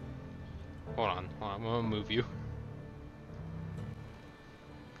 You're... Hold on, I'm gonna move you.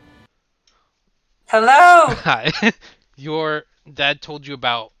 Hello! Hi. Your dad told you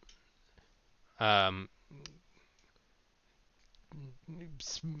about, um,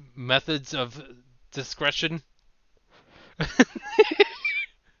 methods of discretion?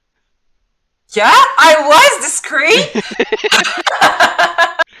 Yeah, I was discreet!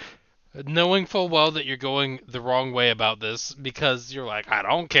 Knowing full well that you're going the wrong way about this, because you're like, I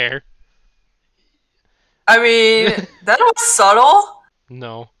don't care. I mean, that was subtle.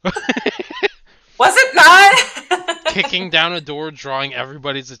 No. Was it not? Kicking down a door, drawing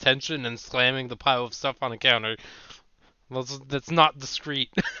everybody's attention, and slamming the pile of stuff on a counter. That's not discreet.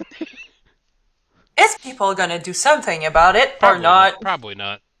 Is people gonna do something about it or Probably not? Probably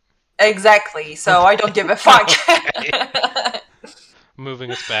not. Exactly, so I don't give a fuck.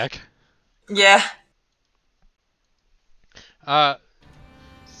 Moving us back. Yeah.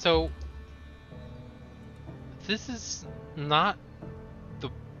 So this is not the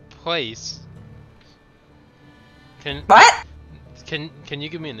place. What? Can you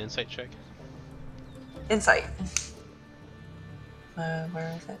give me an insight check? Insight.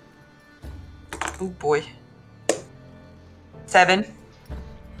 Where is it? Oh boy. 7.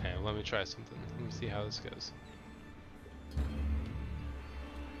 Okay, let me try something. Let me see how this goes.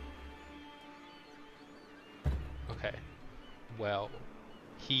 Okay. Well,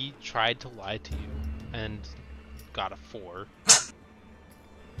 he tried to lie to you and got a 4.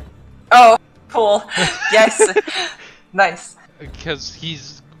 Oh, cool. Yes. Nice. Because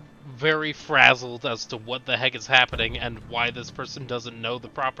he's very frazzled as to what the heck is happening and why this person doesn't know the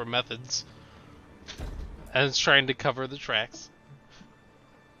proper methods. And is trying to cover the tracks.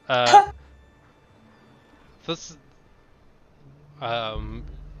 This,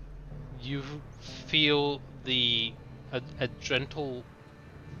 you feel a gentle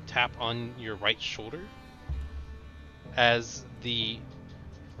tap on your right shoulder as the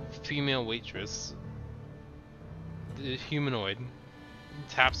female waitress, the humanoid,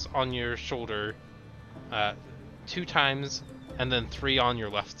 taps on your shoulder 2 times and then 3 on your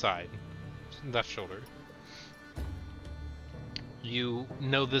left shoulder. You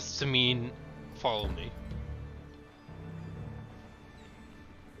know this to mean follow me.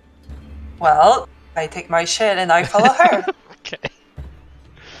 Well, I take my shit and I follow her. Okay.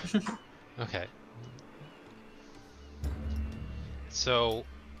 Okay. So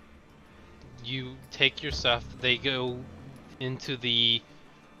you take your stuff. They go into the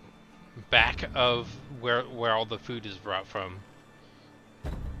back of where all the food is brought from.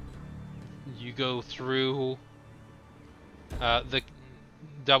 You go through the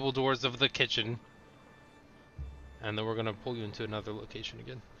double doors of the kitchen, and then we're gonna pull you into another location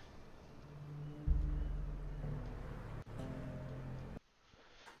again.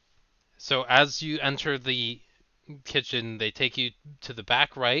 So as you enter the kitchen, they take you to the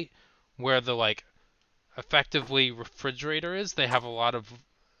back right, where the effectively refrigerator is. They have a lot of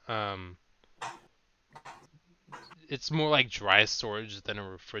it's more like dry storage than a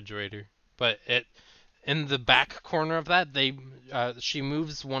refrigerator. But in the back corner of that, she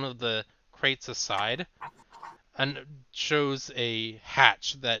moves one of the crates aside and shows a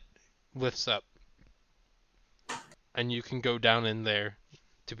hatch that lifts up, and you can go down in there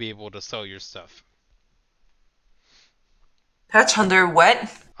to be able to sell your stuff. Hatch under what?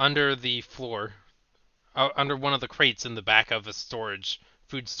 Under the floor. Under one of the crates in the back of a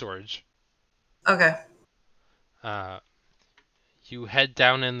food storage. Okay. You head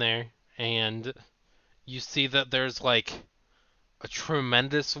down in there, and you see that there's a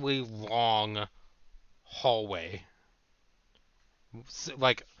tremendously long hallway.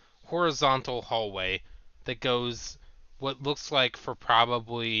 Horizontal hallway that goes what looks like for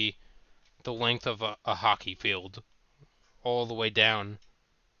probably the length of a hockey field all the way down.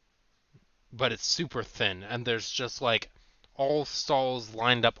 But it's super thin, and there's just all stalls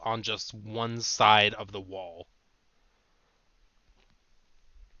lined up on just one side of the wall.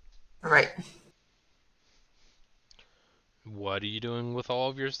 Right. What are you doing with all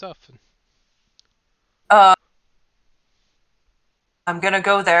of your stuff? Uh, I'm gonna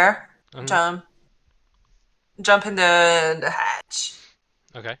go there. Mhm. Jump in the hatch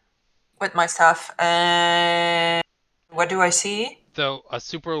Okay. with my stuff, and what do I see? So a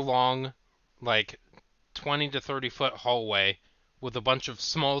super long, like 20 to 30-foot hallway with a bunch of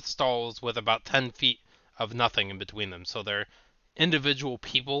small stalls with about 10 feet of nothing in between them. So they're individual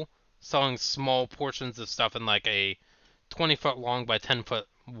people selling small portions of stuff in like a 20-foot long by 10-foot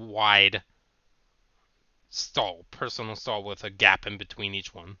wide stall, personal stall with a gap in between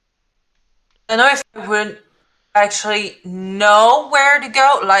each one. I don't know if I would actually know where to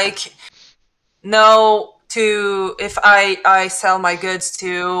go, like know to if I sell my goods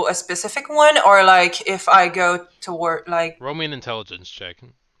to a specific one, or like if I go toward like Roll me an intelligence check.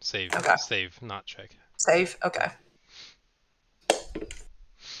 okay, Save, not check. save. Okay,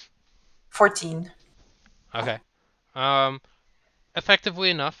 14. Okay. Um, Effectively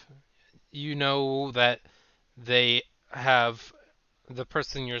enough, you know that they have the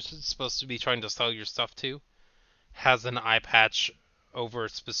person you're supposed to be trying to sell your stuff to has an eye patch over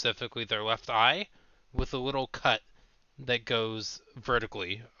specifically their left eye with a little cut that goes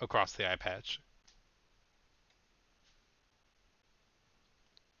vertically across the eye patch.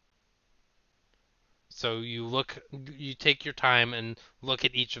 So you take your time and look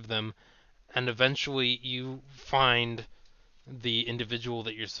at each of them, and eventually you find the individual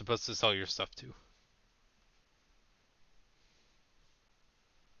that you're supposed to sell your stuff to.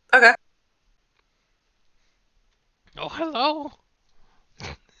 Okay, Oh, hello!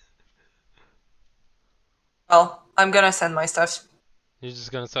 well, I'm gonna send my stuff. You're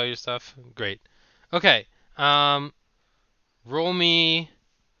just gonna sell your stuff? Great. Okay. Um, Roll me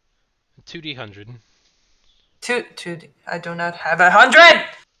 2d100. Two. I do not have 100.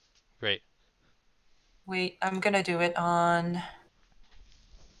 Great. Wait, I'm gonna do it on.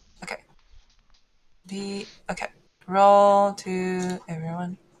 Okay. Okay. Roll to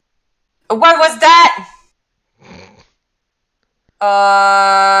everyone. What was that?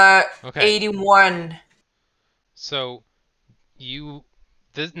 Okay. 81. So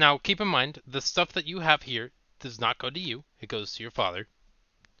now keep in mind the stuff that you have here does not go to you. It goes to your father.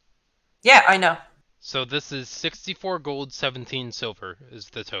 Yeah, I know. So this is 64 gold, 17 silver is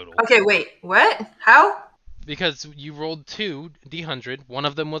the total. Okay, wait. What? How? Because you rolled 2d100, one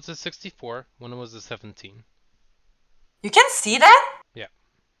of them was a 64, one was a 17. You can see that? Yeah.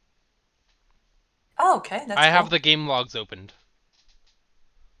 Oh, okay, that's I cool. have the game logs opened.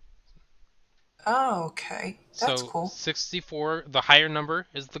 Oh, okay. That's So cool. 64, the higher number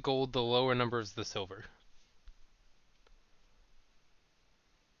is the gold, the lower number is the silver.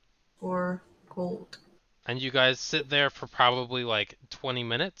 For gold. And you guys sit there for probably like 20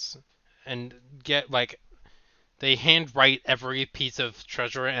 minutes and get like they handwrite every piece of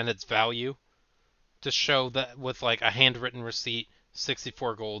treasure and its value to show that with like a handwritten receipt,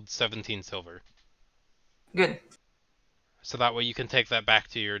 64 gold, 17 silver. Good. So that way you can take that back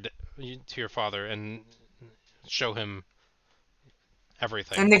to your father and show him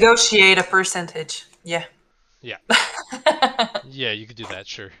everything. And negotiate a percentage. Yeah. Yeah. Yeah, you could do that,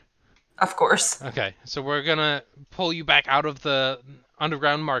 sure. Of course. Okay, so we're gonna pull you back out of the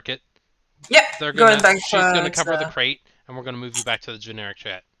underground market. Yep. Going back She's gonna towards cover the crate, and we're gonna move you back to the generic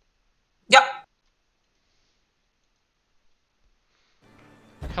chat. Yep.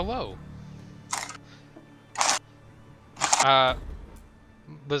 Hello.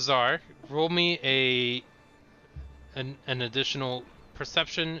 Bazaar, roll me an additional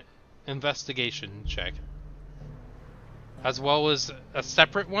perception investigation check, as well as a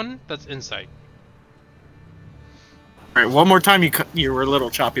separate one that's insight. All right, one more time. You were a little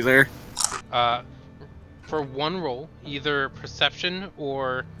choppy there. For one roll, either perception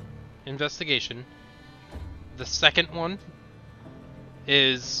or investigation. The second one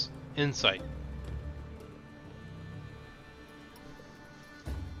is insight.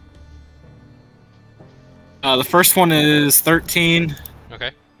 The first one is 13,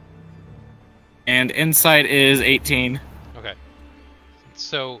 Okay. and insight is 18. Okay.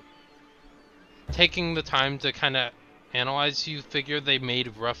 So, taking the time to kind of analyze, you figure they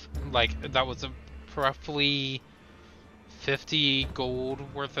made that was roughly 50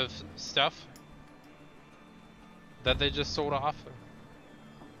 gold worth of stuff that they just sold off.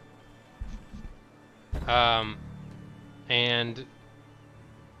 And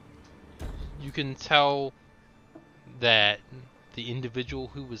you can tell that the individual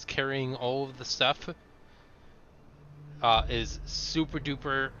who was carrying all of the stuff is super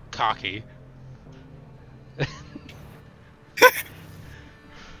duper cocky.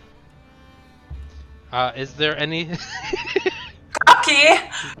 Is there any? Cocky.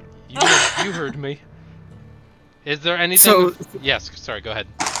 You heard me. Is there anything? So, Yes. Sorry. Go ahead.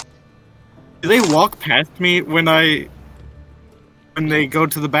 do they walk past me when they go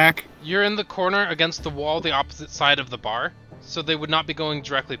to the back? You're in the corner against the wall, the opposite side of the bar, so they would not be going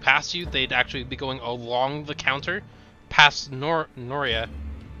directly past you. They'd actually be going along the counter, past Noria,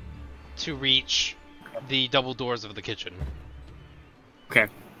 to reach the double doors of the kitchen. Okay.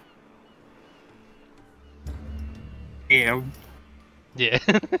 Yeah. Yeah.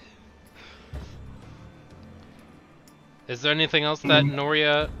 Is there anything else that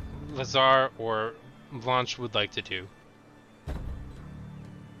Noria, Lazar, or Blanche would like to do?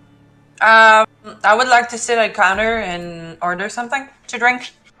 I would like to sit at counter and order something to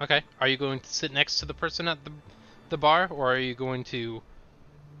drink. Okay. Are you going to sit next to the person at the bar, or are you going to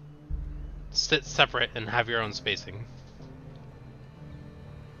sit separate and have your own spacing?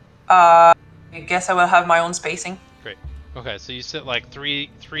 I guess I will have my own spacing. Great. Okay, so you sit like three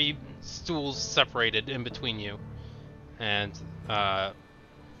stools separated in between you, and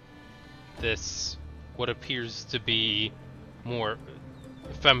this what appears to be more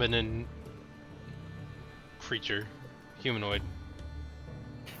feminine creature, humanoid.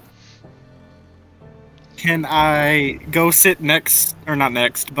 Can I go sit next, or not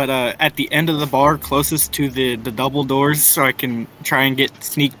next, but at the end of the bar closest to the double doors so I can try and get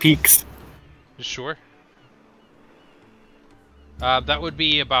sneak peeks? Sure. That would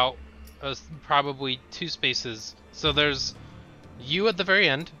be about probably 2 spaces. So there's you at the very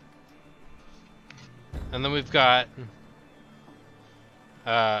end, and then we've got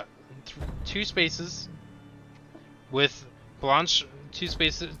 2 spaces with Blanche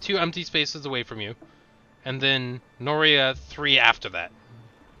 2 empty spaces away from you, and then Noria 3 after that.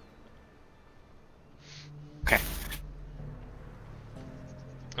 Okay.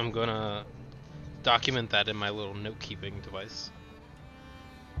 I'm gonna document that in my little note-keeping device.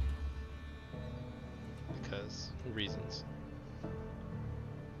 Because reasons.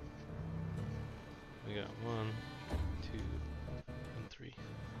 We got 1, 2, and 3.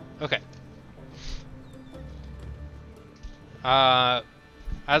 Okay.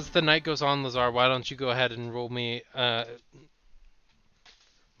 As the night goes on, Lazar, why don't you go ahead and roll me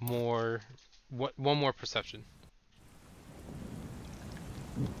one more perception.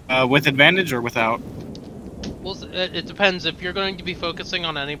 With advantage or without? Well, it depends. If you're going to be focusing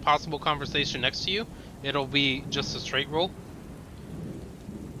on any possible conversation next to you, it'll be just a straight roll.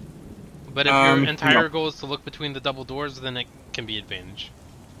 But if your entire goal is to look between the double doors, then it can be advantage.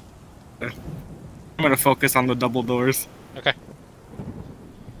 I'm gonna focus on the double doors. Okay.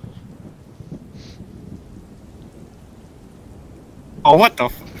 Oh, what the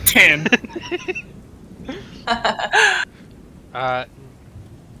 10?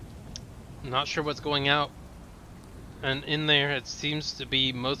 Not sure what's going out. And in there, it seems to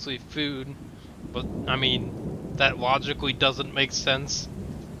be mostly food. But, I mean, that logically doesn't make sense.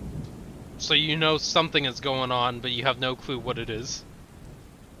 So you know something is going on, but you have no clue what it is.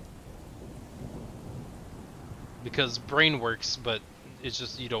 Because brain works, but it's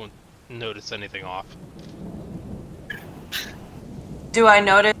just you don't notice anything off. Do I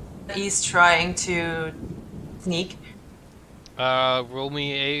notice that he's trying to sneak? Roll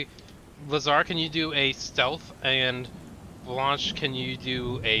me a... Lazar, can you do a stealth? And Blanche, can you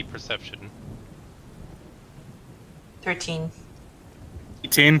do a perception? 13.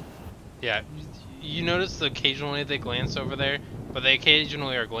 18. Yeah, you notice occasionally they glance over there, but they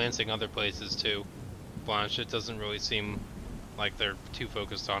occasionally are glancing other places too. Blanche, it doesn't really seem like they're too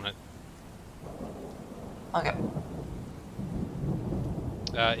focused on it. Okay.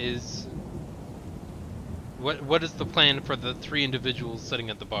 What is the plan for the 3 individuals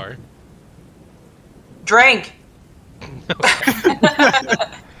sitting at the bar? Drink!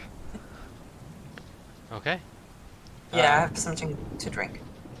 Okay. Yeah, I have something to drink.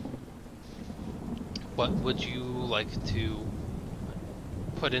 What would you like to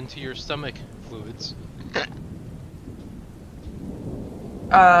put into your stomach fluids?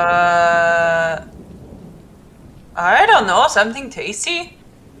 I don't know, something tasty?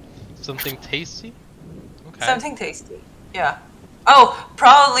 Something tasty? Okay. Something tasty, yeah. Oh,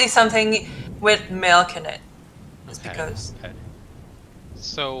 probably something with milk in it. Just because. Okay.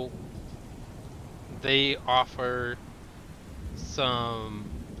 So, they offer some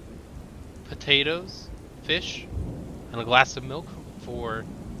potatoes, fish, and a glass of milk for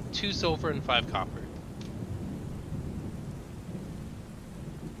 2 silver and 5 copper.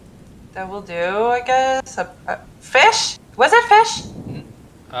 That will do, I guess. Fish? Was it fish?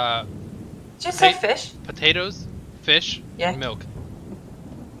 Did you say fish? Potatoes, fish, Yeah. and milk.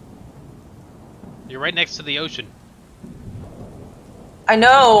 You're right next to the ocean. I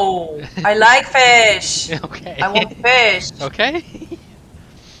know. I like fish. Okay. I want fish. Okay.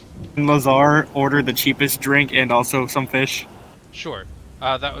 And Lazar order the cheapest drink and also some fish. Sure.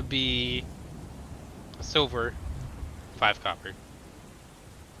 That would be silver, 5 copper.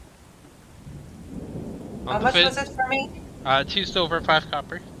 How much was it for me? 2 silver, 5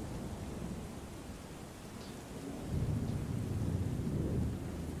 copper.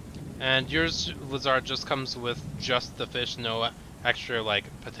 And yours, Lazar, just comes with just the fish, no extra like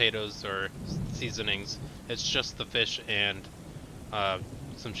potatoes or seasonings. It's just the fish and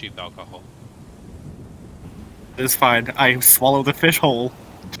some cheap alcohol. It's fine. I swallow the fish whole.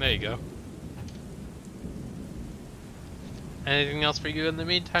 There you go. Anything else for you in the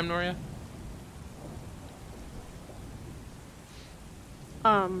meantime, Noria?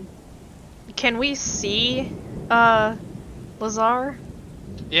 Can we see Lazar?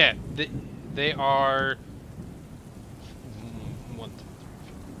 Yeah, they are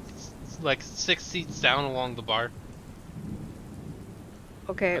like 6 seats down along the bar.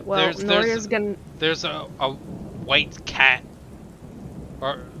 Okay, well, Noria's gonna... There's a white cat,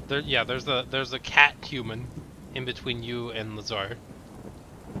 or there's a cat human in between you and Lazar.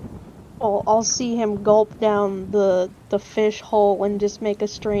 Oh, I'll see him gulp down the fish hole and just make a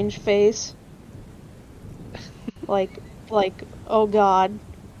strange face. like, oh god.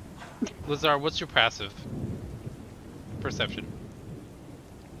 Lazar, what's your passive perception?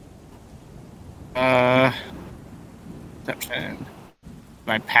 Perception.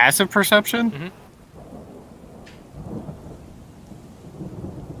 My passive perception? Mm-hmm.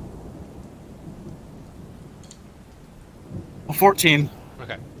 14.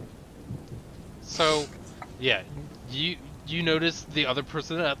 Okay. So, yeah, you notice the other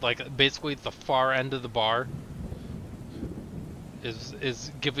person at like basically the far end of the bar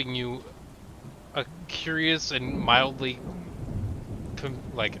is giving you a curious and mildly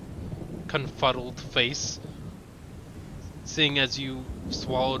confuddled face, seeing as you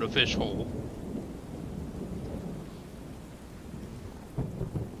swallowed a fish whole.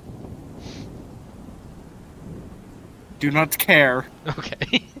 Do not care.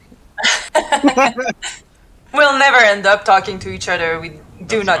 Okay. We'll never end up talking to each other. We do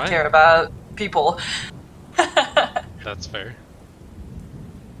That's not fine. care about people. That's fair.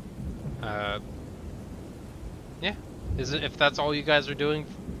 Yeah. If that's all you guys are doing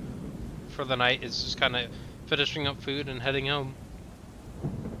for the night, is just kind of finishing up food and heading home.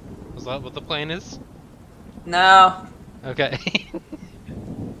 Is that what the plan is? No. Okay.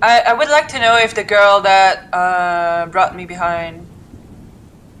 I would like to know if the girl that brought me behind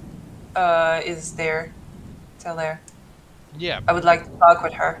is there. Still there. Yeah. I would like to talk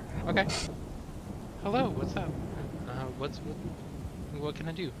with her. Okay. Hello. What's up? What can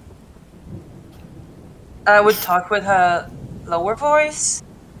I do? I would talk with her lower voice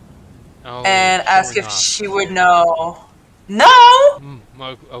Oh, and ask sure if not. she would know. No!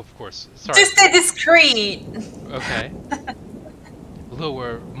 Oh, of course. Sorry. Just stay discreet. Okay.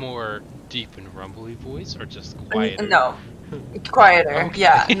 Lower, more deep and rumbly voice, or just quieter? No. Quieter. Okay.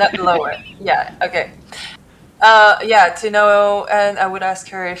 Yeah, not lower. Yeah, okay. Yeah, to know, and I would ask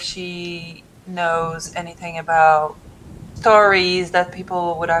her if she knows anything about stories that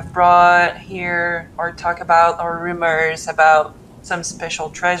people would have brought here or talk about, or rumors about some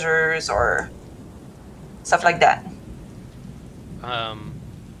special treasures or stuff like that.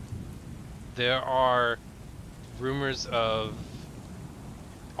 There are rumors of,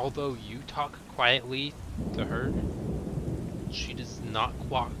 although you talk quietly to her, she does not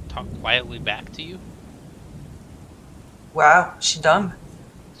talk quietly back to you. Wow, she dumb.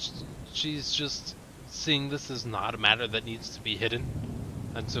 She's just seeing this as not a matter that needs to be hidden,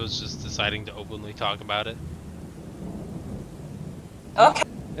 and so it's just deciding to openly talk about it. Okay,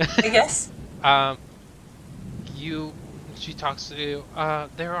 I guess. She talks to you.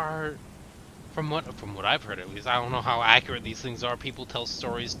 There are, from what I've heard at least, I don't know how accurate these things are. People tell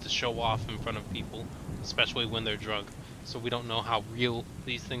stories to show off in front of people, especially when they're drunk. So we don't know how real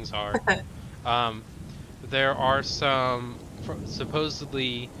these things are. There are some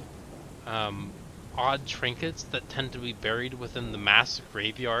supposedly odd trinkets that tend to be buried within the mass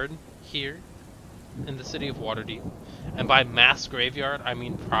graveyard here in the city of Waterdeep. And by mass graveyard, I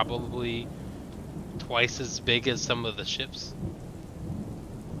mean probably twice as big as some of the ships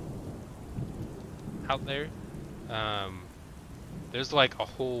out there. There's like a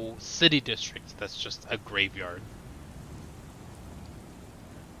whole city district that's just a graveyard.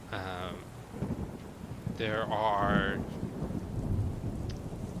 There are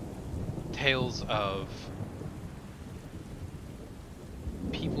tales of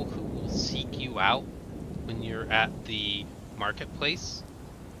people who will seek you out when you're at the marketplace.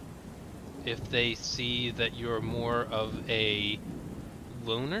 If they see that you're more of a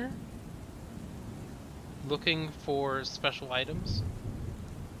loner looking for special items.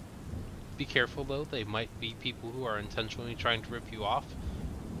 Be careful though, they might be people who are intentionally trying to rip you off,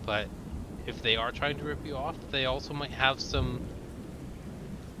 but if they are trying to rip you off, they also might have some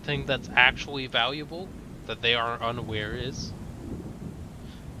thing that's actually valuable that they are unaware is.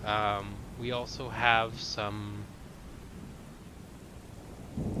 We also have some...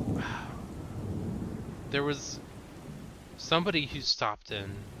 There was somebody who stopped in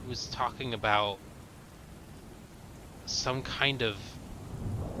who was talking about some kind of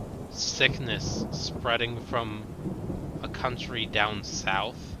sickness spreading from a country down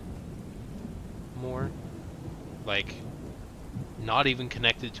south more. Like, not even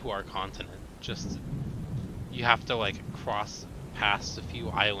connected to our continent. Just, you have to, like, cross past a few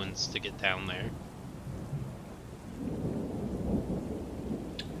islands to get down there.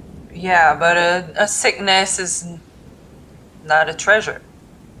 Yeah, but a sickness is not a treasure.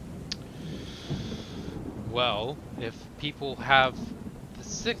 Well, if people have the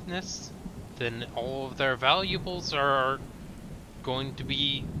sickness, then all of their valuables are going to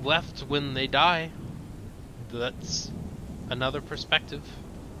be left when they die. That's another perspective.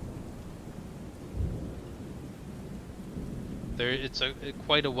 It's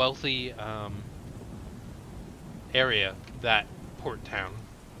quite a wealthy area, that port town.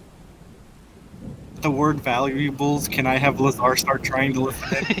 The word valuables, can I have Lazar start trying to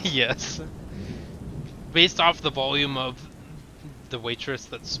listen in? Yes. Based off the volume of the waitress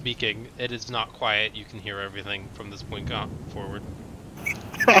that's speaking, it is not quiet. You can hear everything from this point forward.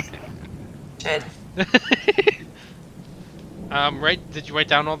 Shit. Right? Did you write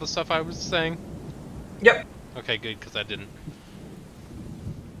down all the stuff I was saying? Yep. Okay, good, because I didn't.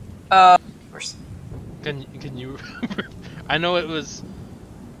 Of course. Can you? I know it was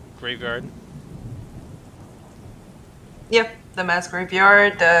graveyard. Yep, the mass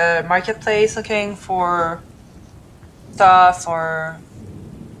graveyard, the marketplace looking for stuff or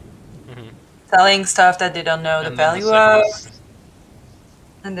selling stuff that they don't know the And then value of, sickness.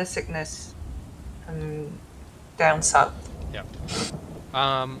 and the sickness down south. Yep.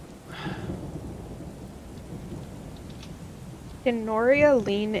 Can Noria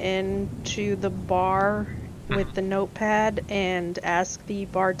lean into the bar with the notepad and ask the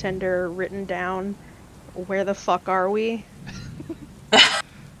bartender written down, where the fuck are we?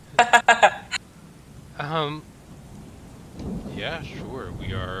 Yeah, sure.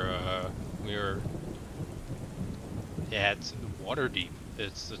 We are at Waterdeep.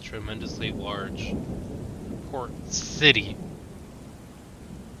 It's a tremendously large port city.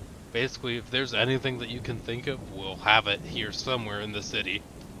 Basically, if there's anything that you can think of, we'll have it here somewhere in the city.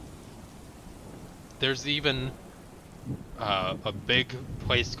 There's even a big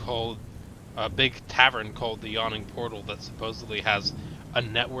place called, a big tavern called the Yawning Portal that supposedly has a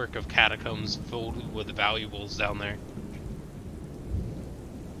network of catacombs filled with valuables down there.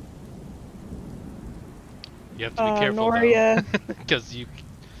 You have to be careful Noria, though, because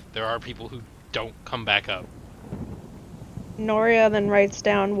there are people who don't come back up. Noria then writes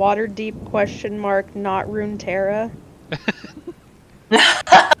down Waterdeep ? Not Runeterra.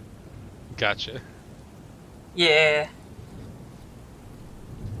 Gotcha. Yeah.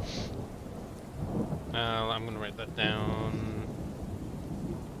 I'm gonna write that down.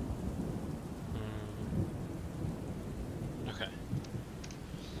 Okay.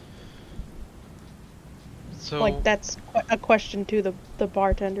 So. Like, that's a question to the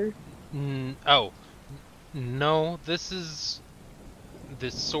bartender. Oh. No, this is the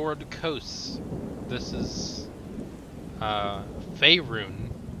Sword Coast. This is Faerun,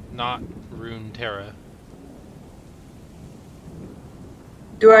 not Runeterra.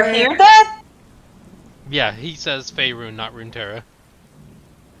 Do I hear that? Yeah, he says Faerun, not Runeterra.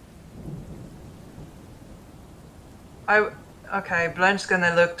 Okay, Blanche's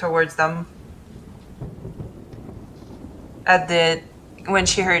gonna look towards them. When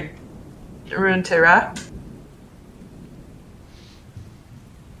she heard Runeterra.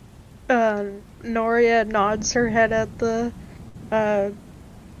 Noria nods her head at the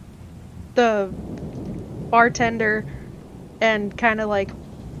bartender and kind of like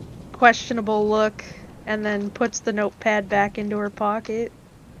questionable look, and then puts the notepad back into her pocket.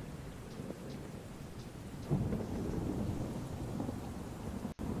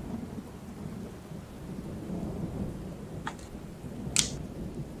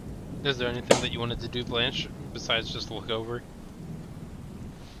 Is there anything that you wanted to do, Blanche, besides just look over?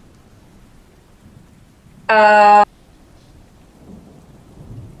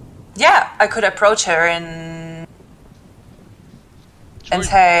 Yeah, I could approach her and George,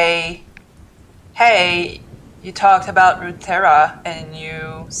 say, "Hey, you talked about Runeterra, and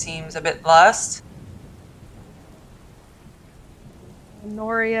you seems a bit lost."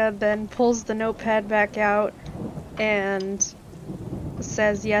 Noria then pulls the notepad back out and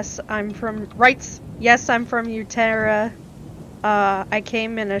says, "Yes, I'm from Runeterra. I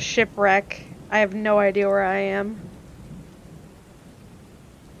came in a shipwreck. I have no idea where I am."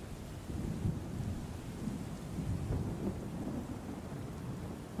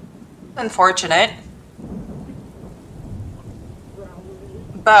 Unfortunate,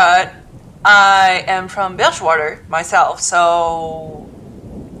 but I am from Bilgewater myself, so,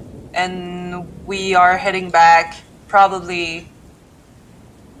 and we are heading back probably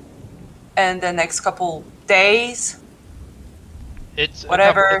in the next couple days, it's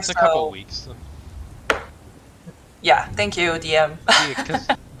whatever. a couple weeks. Yeah, thank you, DM. Yeah, because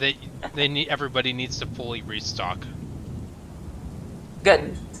they need everybody needs to fully restock.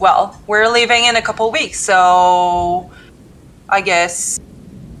 Good. Well, we're leaving in a couple weeks, so I guess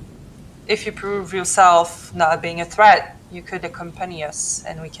if you prove yourself not being a threat, you could accompany us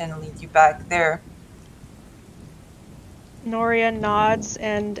and we can lead you back there. Noria nods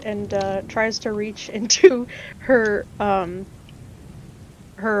and tries to reach into her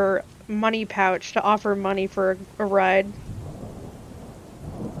her money pouch to offer money for a ride.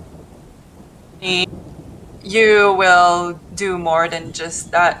 You will do more than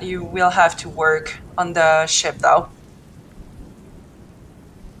just that. You will have to work on the ship, though.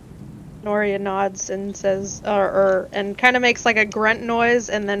 Noria nods and says, and kind of makes like a grunt noise,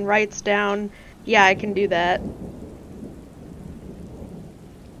 and then writes down, "Yeah, I can do that."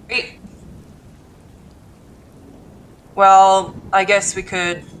 Great. Well, I guess we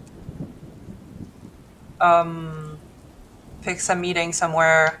could fix a meeting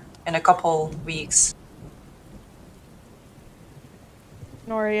somewhere in a couple weeks.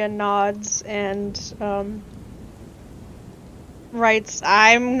 Noria nods and writes,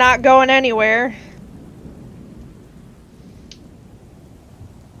 "I'm not going anywhere."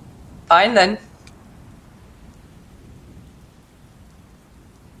 Fine then.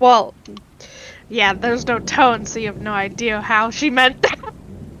 Well, yeah, there's no tone, so you have no idea how she meant that.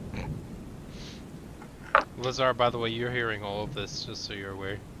 Lazar, by the way, you're hearing all of this, just so you're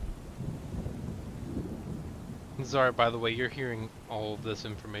aware. Lazar, by the way, you're hearing all of this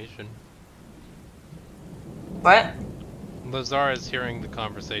information. What? Lazar is hearing the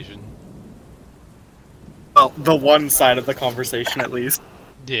conversation. Well, the one side of the conversation, at least.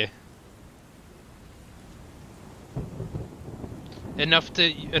 Yeah. Enough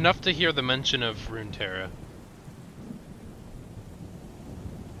to hear the mention of Runeterra.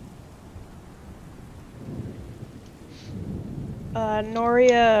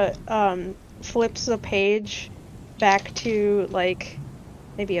 Noria flips a page back to like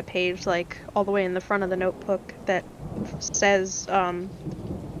maybe a page like all the way in the front of the notebook that says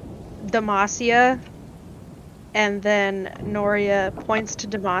Demacia, and then Noria points to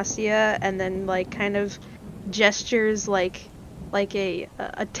Demacia and then like kind of gestures like a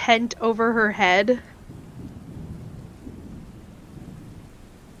tent over her head.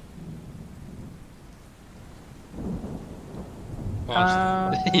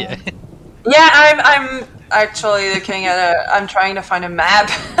 Yeah. Yeah, I'm actually looking at I'm trying to find a map.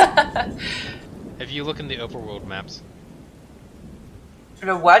 If you look in the overworld maps.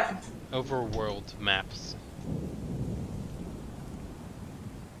 The what? Overworld maps.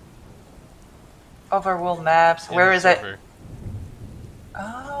 Overworld maps. in Where the is it? server.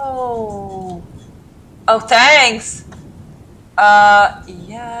 Oh. Oh, thanks.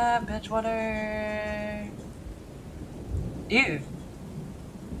 Yeah, Bridgewater. Ew.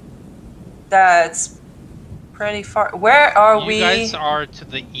 That's pretty far. Where are we? You guys are to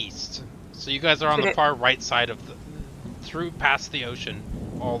the east. So you guys are on To the the- far right side of the... through past the ocean,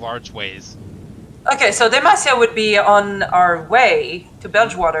 all large ways. Okay, so Demacia would be on our way to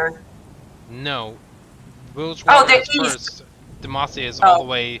Belgewater. No. Oh, Bilgewater the is east. first. Demacia is all Oh. the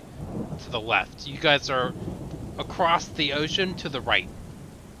way to the left. You guys are across the ocean to the right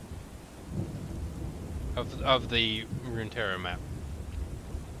of the Runeterra map.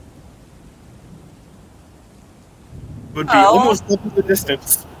 Would be Oh. almost double the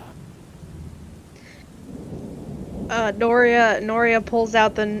distance. Noria pulls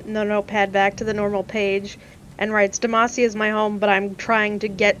out the notepad back to the normal page and writes, "Demacia is my home, but I'm trying to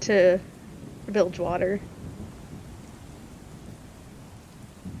get to Bilgewater."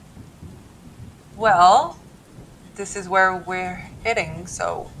 Well, this is where we're heading,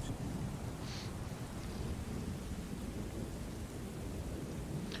 so.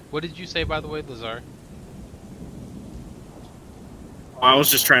 What did you say, by the way, Lazar? I was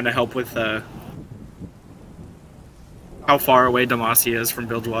just trying to help with how far away Demacia is from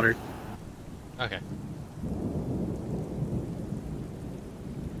Bilgewater. Okay.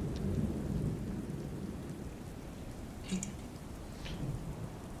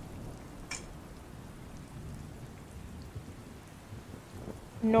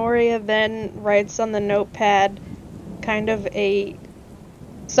 Noria then writes on the notepad kind of a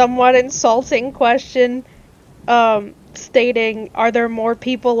somewhat insulting question, stating, "Are there more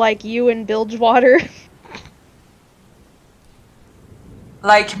people like you in Bilgewater?"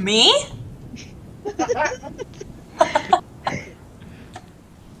 Like me?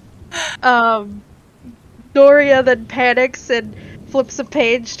 Noria then panics and flips a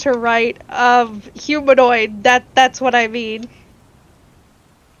page to write, humanoid, that's what I mean.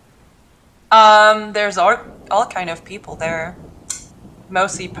 There's all kind of people there.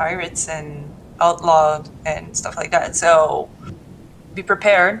 Mostly pirates and outlawed and stuff like that. So be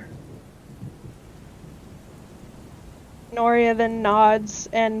prepared. Noria then nods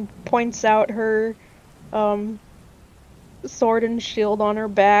and points out her, sword and shield on her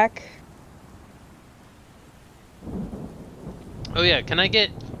back. Oh yeah, can I get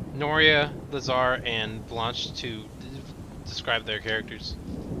Noria, Lazar, and Blanche to describe their characters?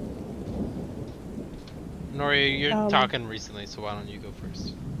 Noria, you're talking recently, so why don't you go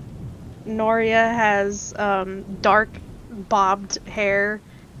first? Noria has dark bobbed hair,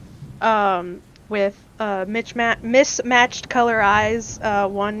 with mismatched color eyes.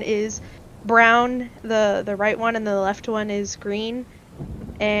 One is brown, the right one, and the left one is green.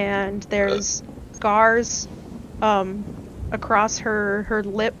 And there's scars across her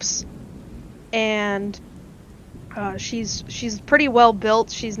lips, and she's pretty well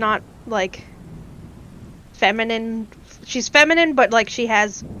built. She's not like feminine. She's feminine, but like she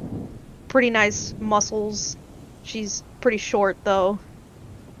has pretty nice muscles. She's pretty short though,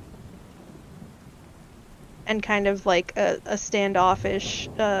 and kind of like a standoffish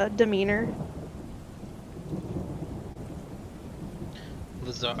demeanor.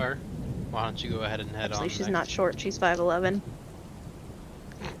 Lazar, why don't you go ahead and head Actually, on she's next? not short. She's 5'11".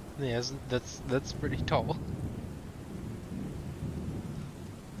 Yeah, that's pretty tall.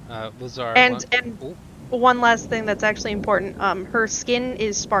 Lazar, And oh, one last thing that's actually important. Her skin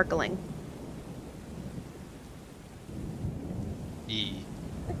is sparkling. yee.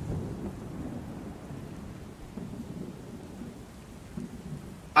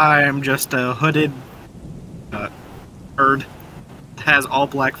 I am just a hooded bird. Has all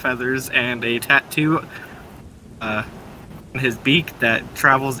black feathers and a tattoo on his beak that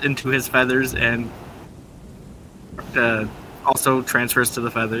travels into his feathers and also transfers to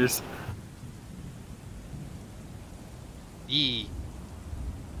the feathers. Yee.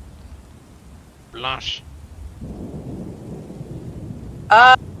 Blanche.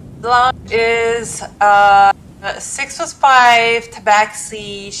 Blanche is 6'5",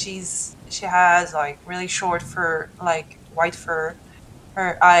 tabaxi. She has like really short fur, like white fur.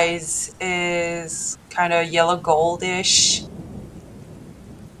 Her eyes is kind of yellow goldish.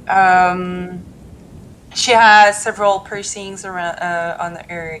 She has several piercings around on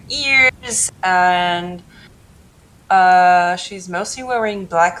her ears, and she's mostly wearing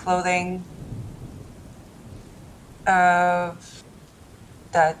black clothing.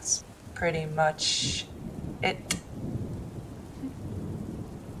 That's pretty much it.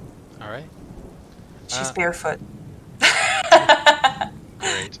 All right. She's barefoot.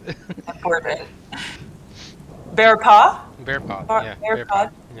 Great. Important. Bear paw? Bear paw. Or Yeah. bear paw?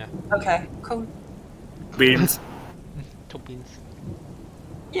 Yeah. Okay, cool. Beans. Topines.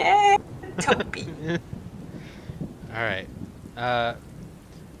 Yay! Topi. All right.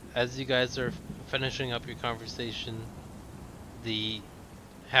 As you guys are finishing up your conversation, the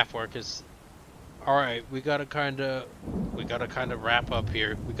half-orc is, all right, we gotta kind of wrap up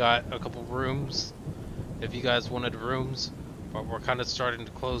here. We got a couple rooms, if you guys wanted rooms, but we're kind of starting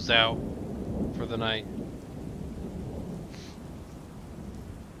to close out for the night.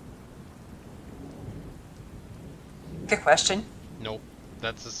 Good question. Nope,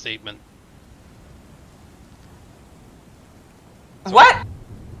 that's a statement. So, What?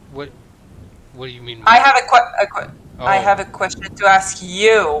 What do you mean? I have I Oh, have a question to ask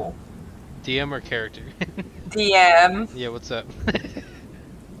you, DM or character? DM. Yeah, what's up?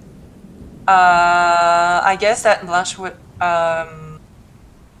 I guess that Blanche would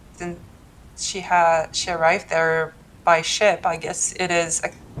since she arrived there by ship. I guess it is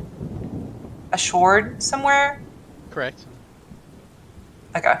ashore somewhere. Correct.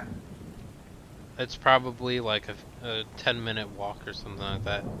 Okay. It's probably like a 10-minute walk or something like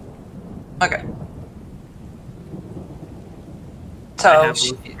that. Okay. I So, have.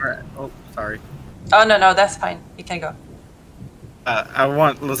 Oh, sorry. oh no, that's fine. You can go. I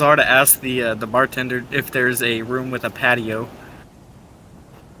want Lazar to ask the bartender if there's a room with a patio.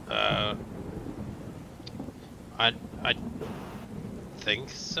 I I think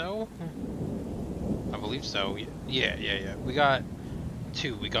so. I believe so. Yeah. We got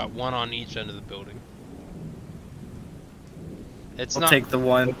 2. We got 1 on each end of the building. It's I'll not. take the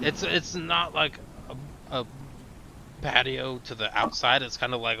one. It's not like a patio to the outside. It's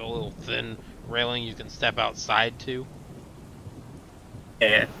kind of like a little thin railing you can step outside to.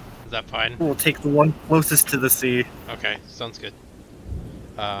 Yeah. Is that fine? We'll take the one closest to the sea. Okay, sounds good.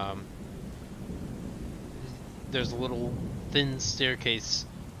 There's a little thin staircase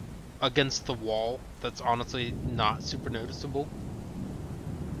against the wall that's honestly not super noticeable.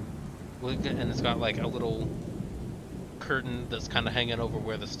 And it's got like a little curtain that's kind of hanging over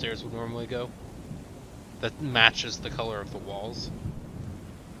where the stairs would normally go that matches the color of the walls.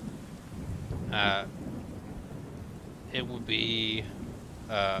 It would be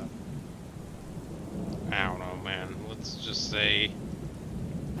I don't know, man. Let's just say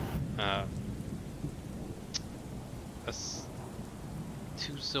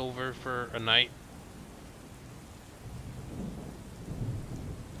 2 silver for a night.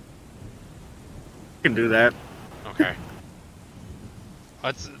 You can do that. Okay.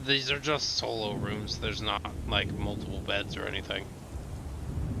 These are just solo rooms. There's not like multiple beds or anything.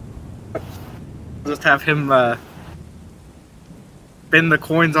 Just have him bend the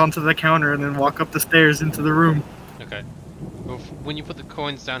coins onto the counter and then walk up the stairs into the room. Okay. When you put the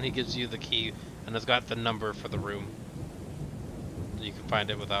coins down, he gives you the key, and it's got the number for the room. You can find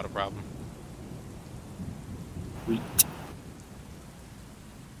it without a problem. Sweet.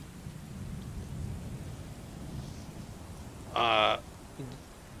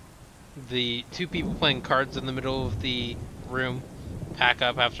 The 2 people playing cards in the middle of the room pack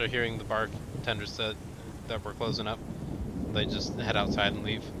up after hearing the bartender said that we're closing up. They just head outside and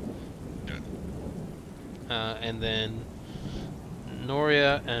leave. And then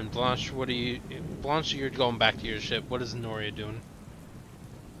Noria and Blanche, Blanche, you're going back to your ship. What is Noria doing?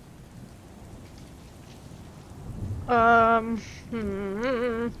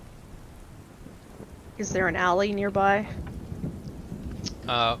 Is there an alley nearby?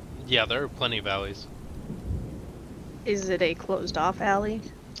 Yeah, there are plenty of alleys. Is it a closed off alley?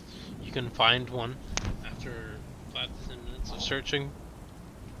 You can find one after 5 to 10 minutes of searching.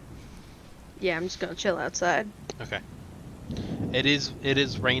 Yeah, I'm just gonna chill outside. Okay. It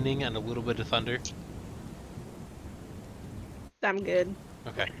is raining and a little bit of thunder. I'm good.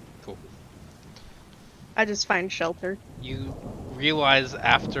 Okay, cool. I just find shelter. You realize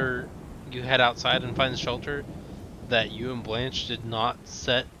after you head outside and find shelter that you and Blanche did not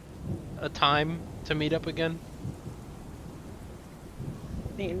set a time to meet up again.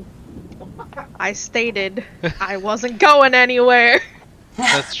 I mean, I stated I wasn't going anywhere.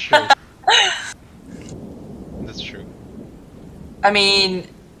 That's true. That's true. I mean,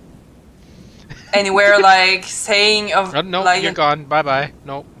 anywhere like saying of No, like you're gone. Bye bye.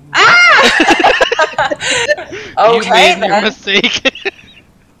 No. Okay, You made your then. mistake.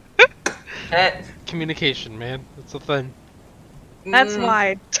 Shit. Communication, man. That's a thing. That's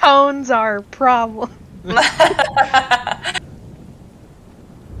why tones are a problem.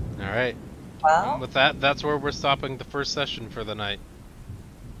 Alright. Well, With that, that's where we're stopping the first session for the night.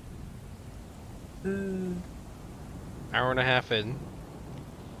 Hour and a half in.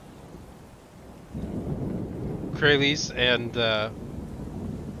 Crelies and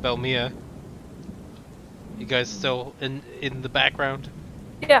Belmeia. You guys still in the background?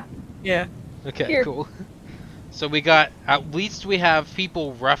 Yeah. Yeah. Okay, Here. cool. So we got, at least we have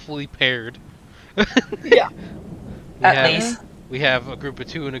people roughly paired. Yeah. at least. We have a group of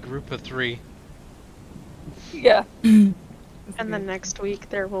 2 and a group of 3. Yeah. And then next week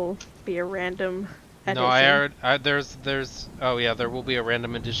there will be a random edition. No, there's oh yeah, there will be a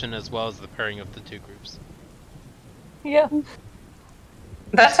random addition as well as the pairing of the 2 groups. Yeah.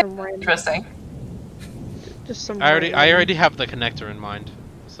 That's Some random- interesting. Just some. I random- already have the connector in mind,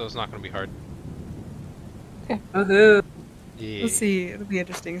 so it's not going to be hard. Woohoo. Yeah. We'll see. It'll be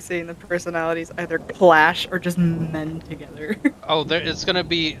interesting seeing the personalities either clash or just mend together. Oh, it's going to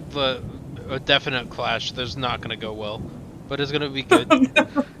be a definite clash. There's not going to go well, but it's going to be good.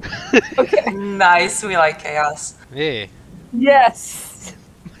 Okay. Nice. We like chaos. Yeah. Yes.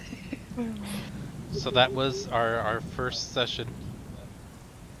 So that was our first session.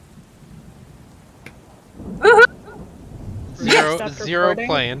 Woohoo. Zero Stop zero recording.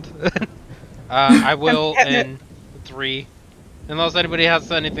 planned. I will getting in 3. Unless anybody has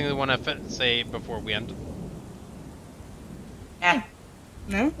anything they want to say before we end. Yeah.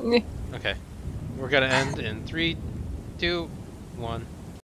 No? Okay. We're gonna end in 3, 2, 1.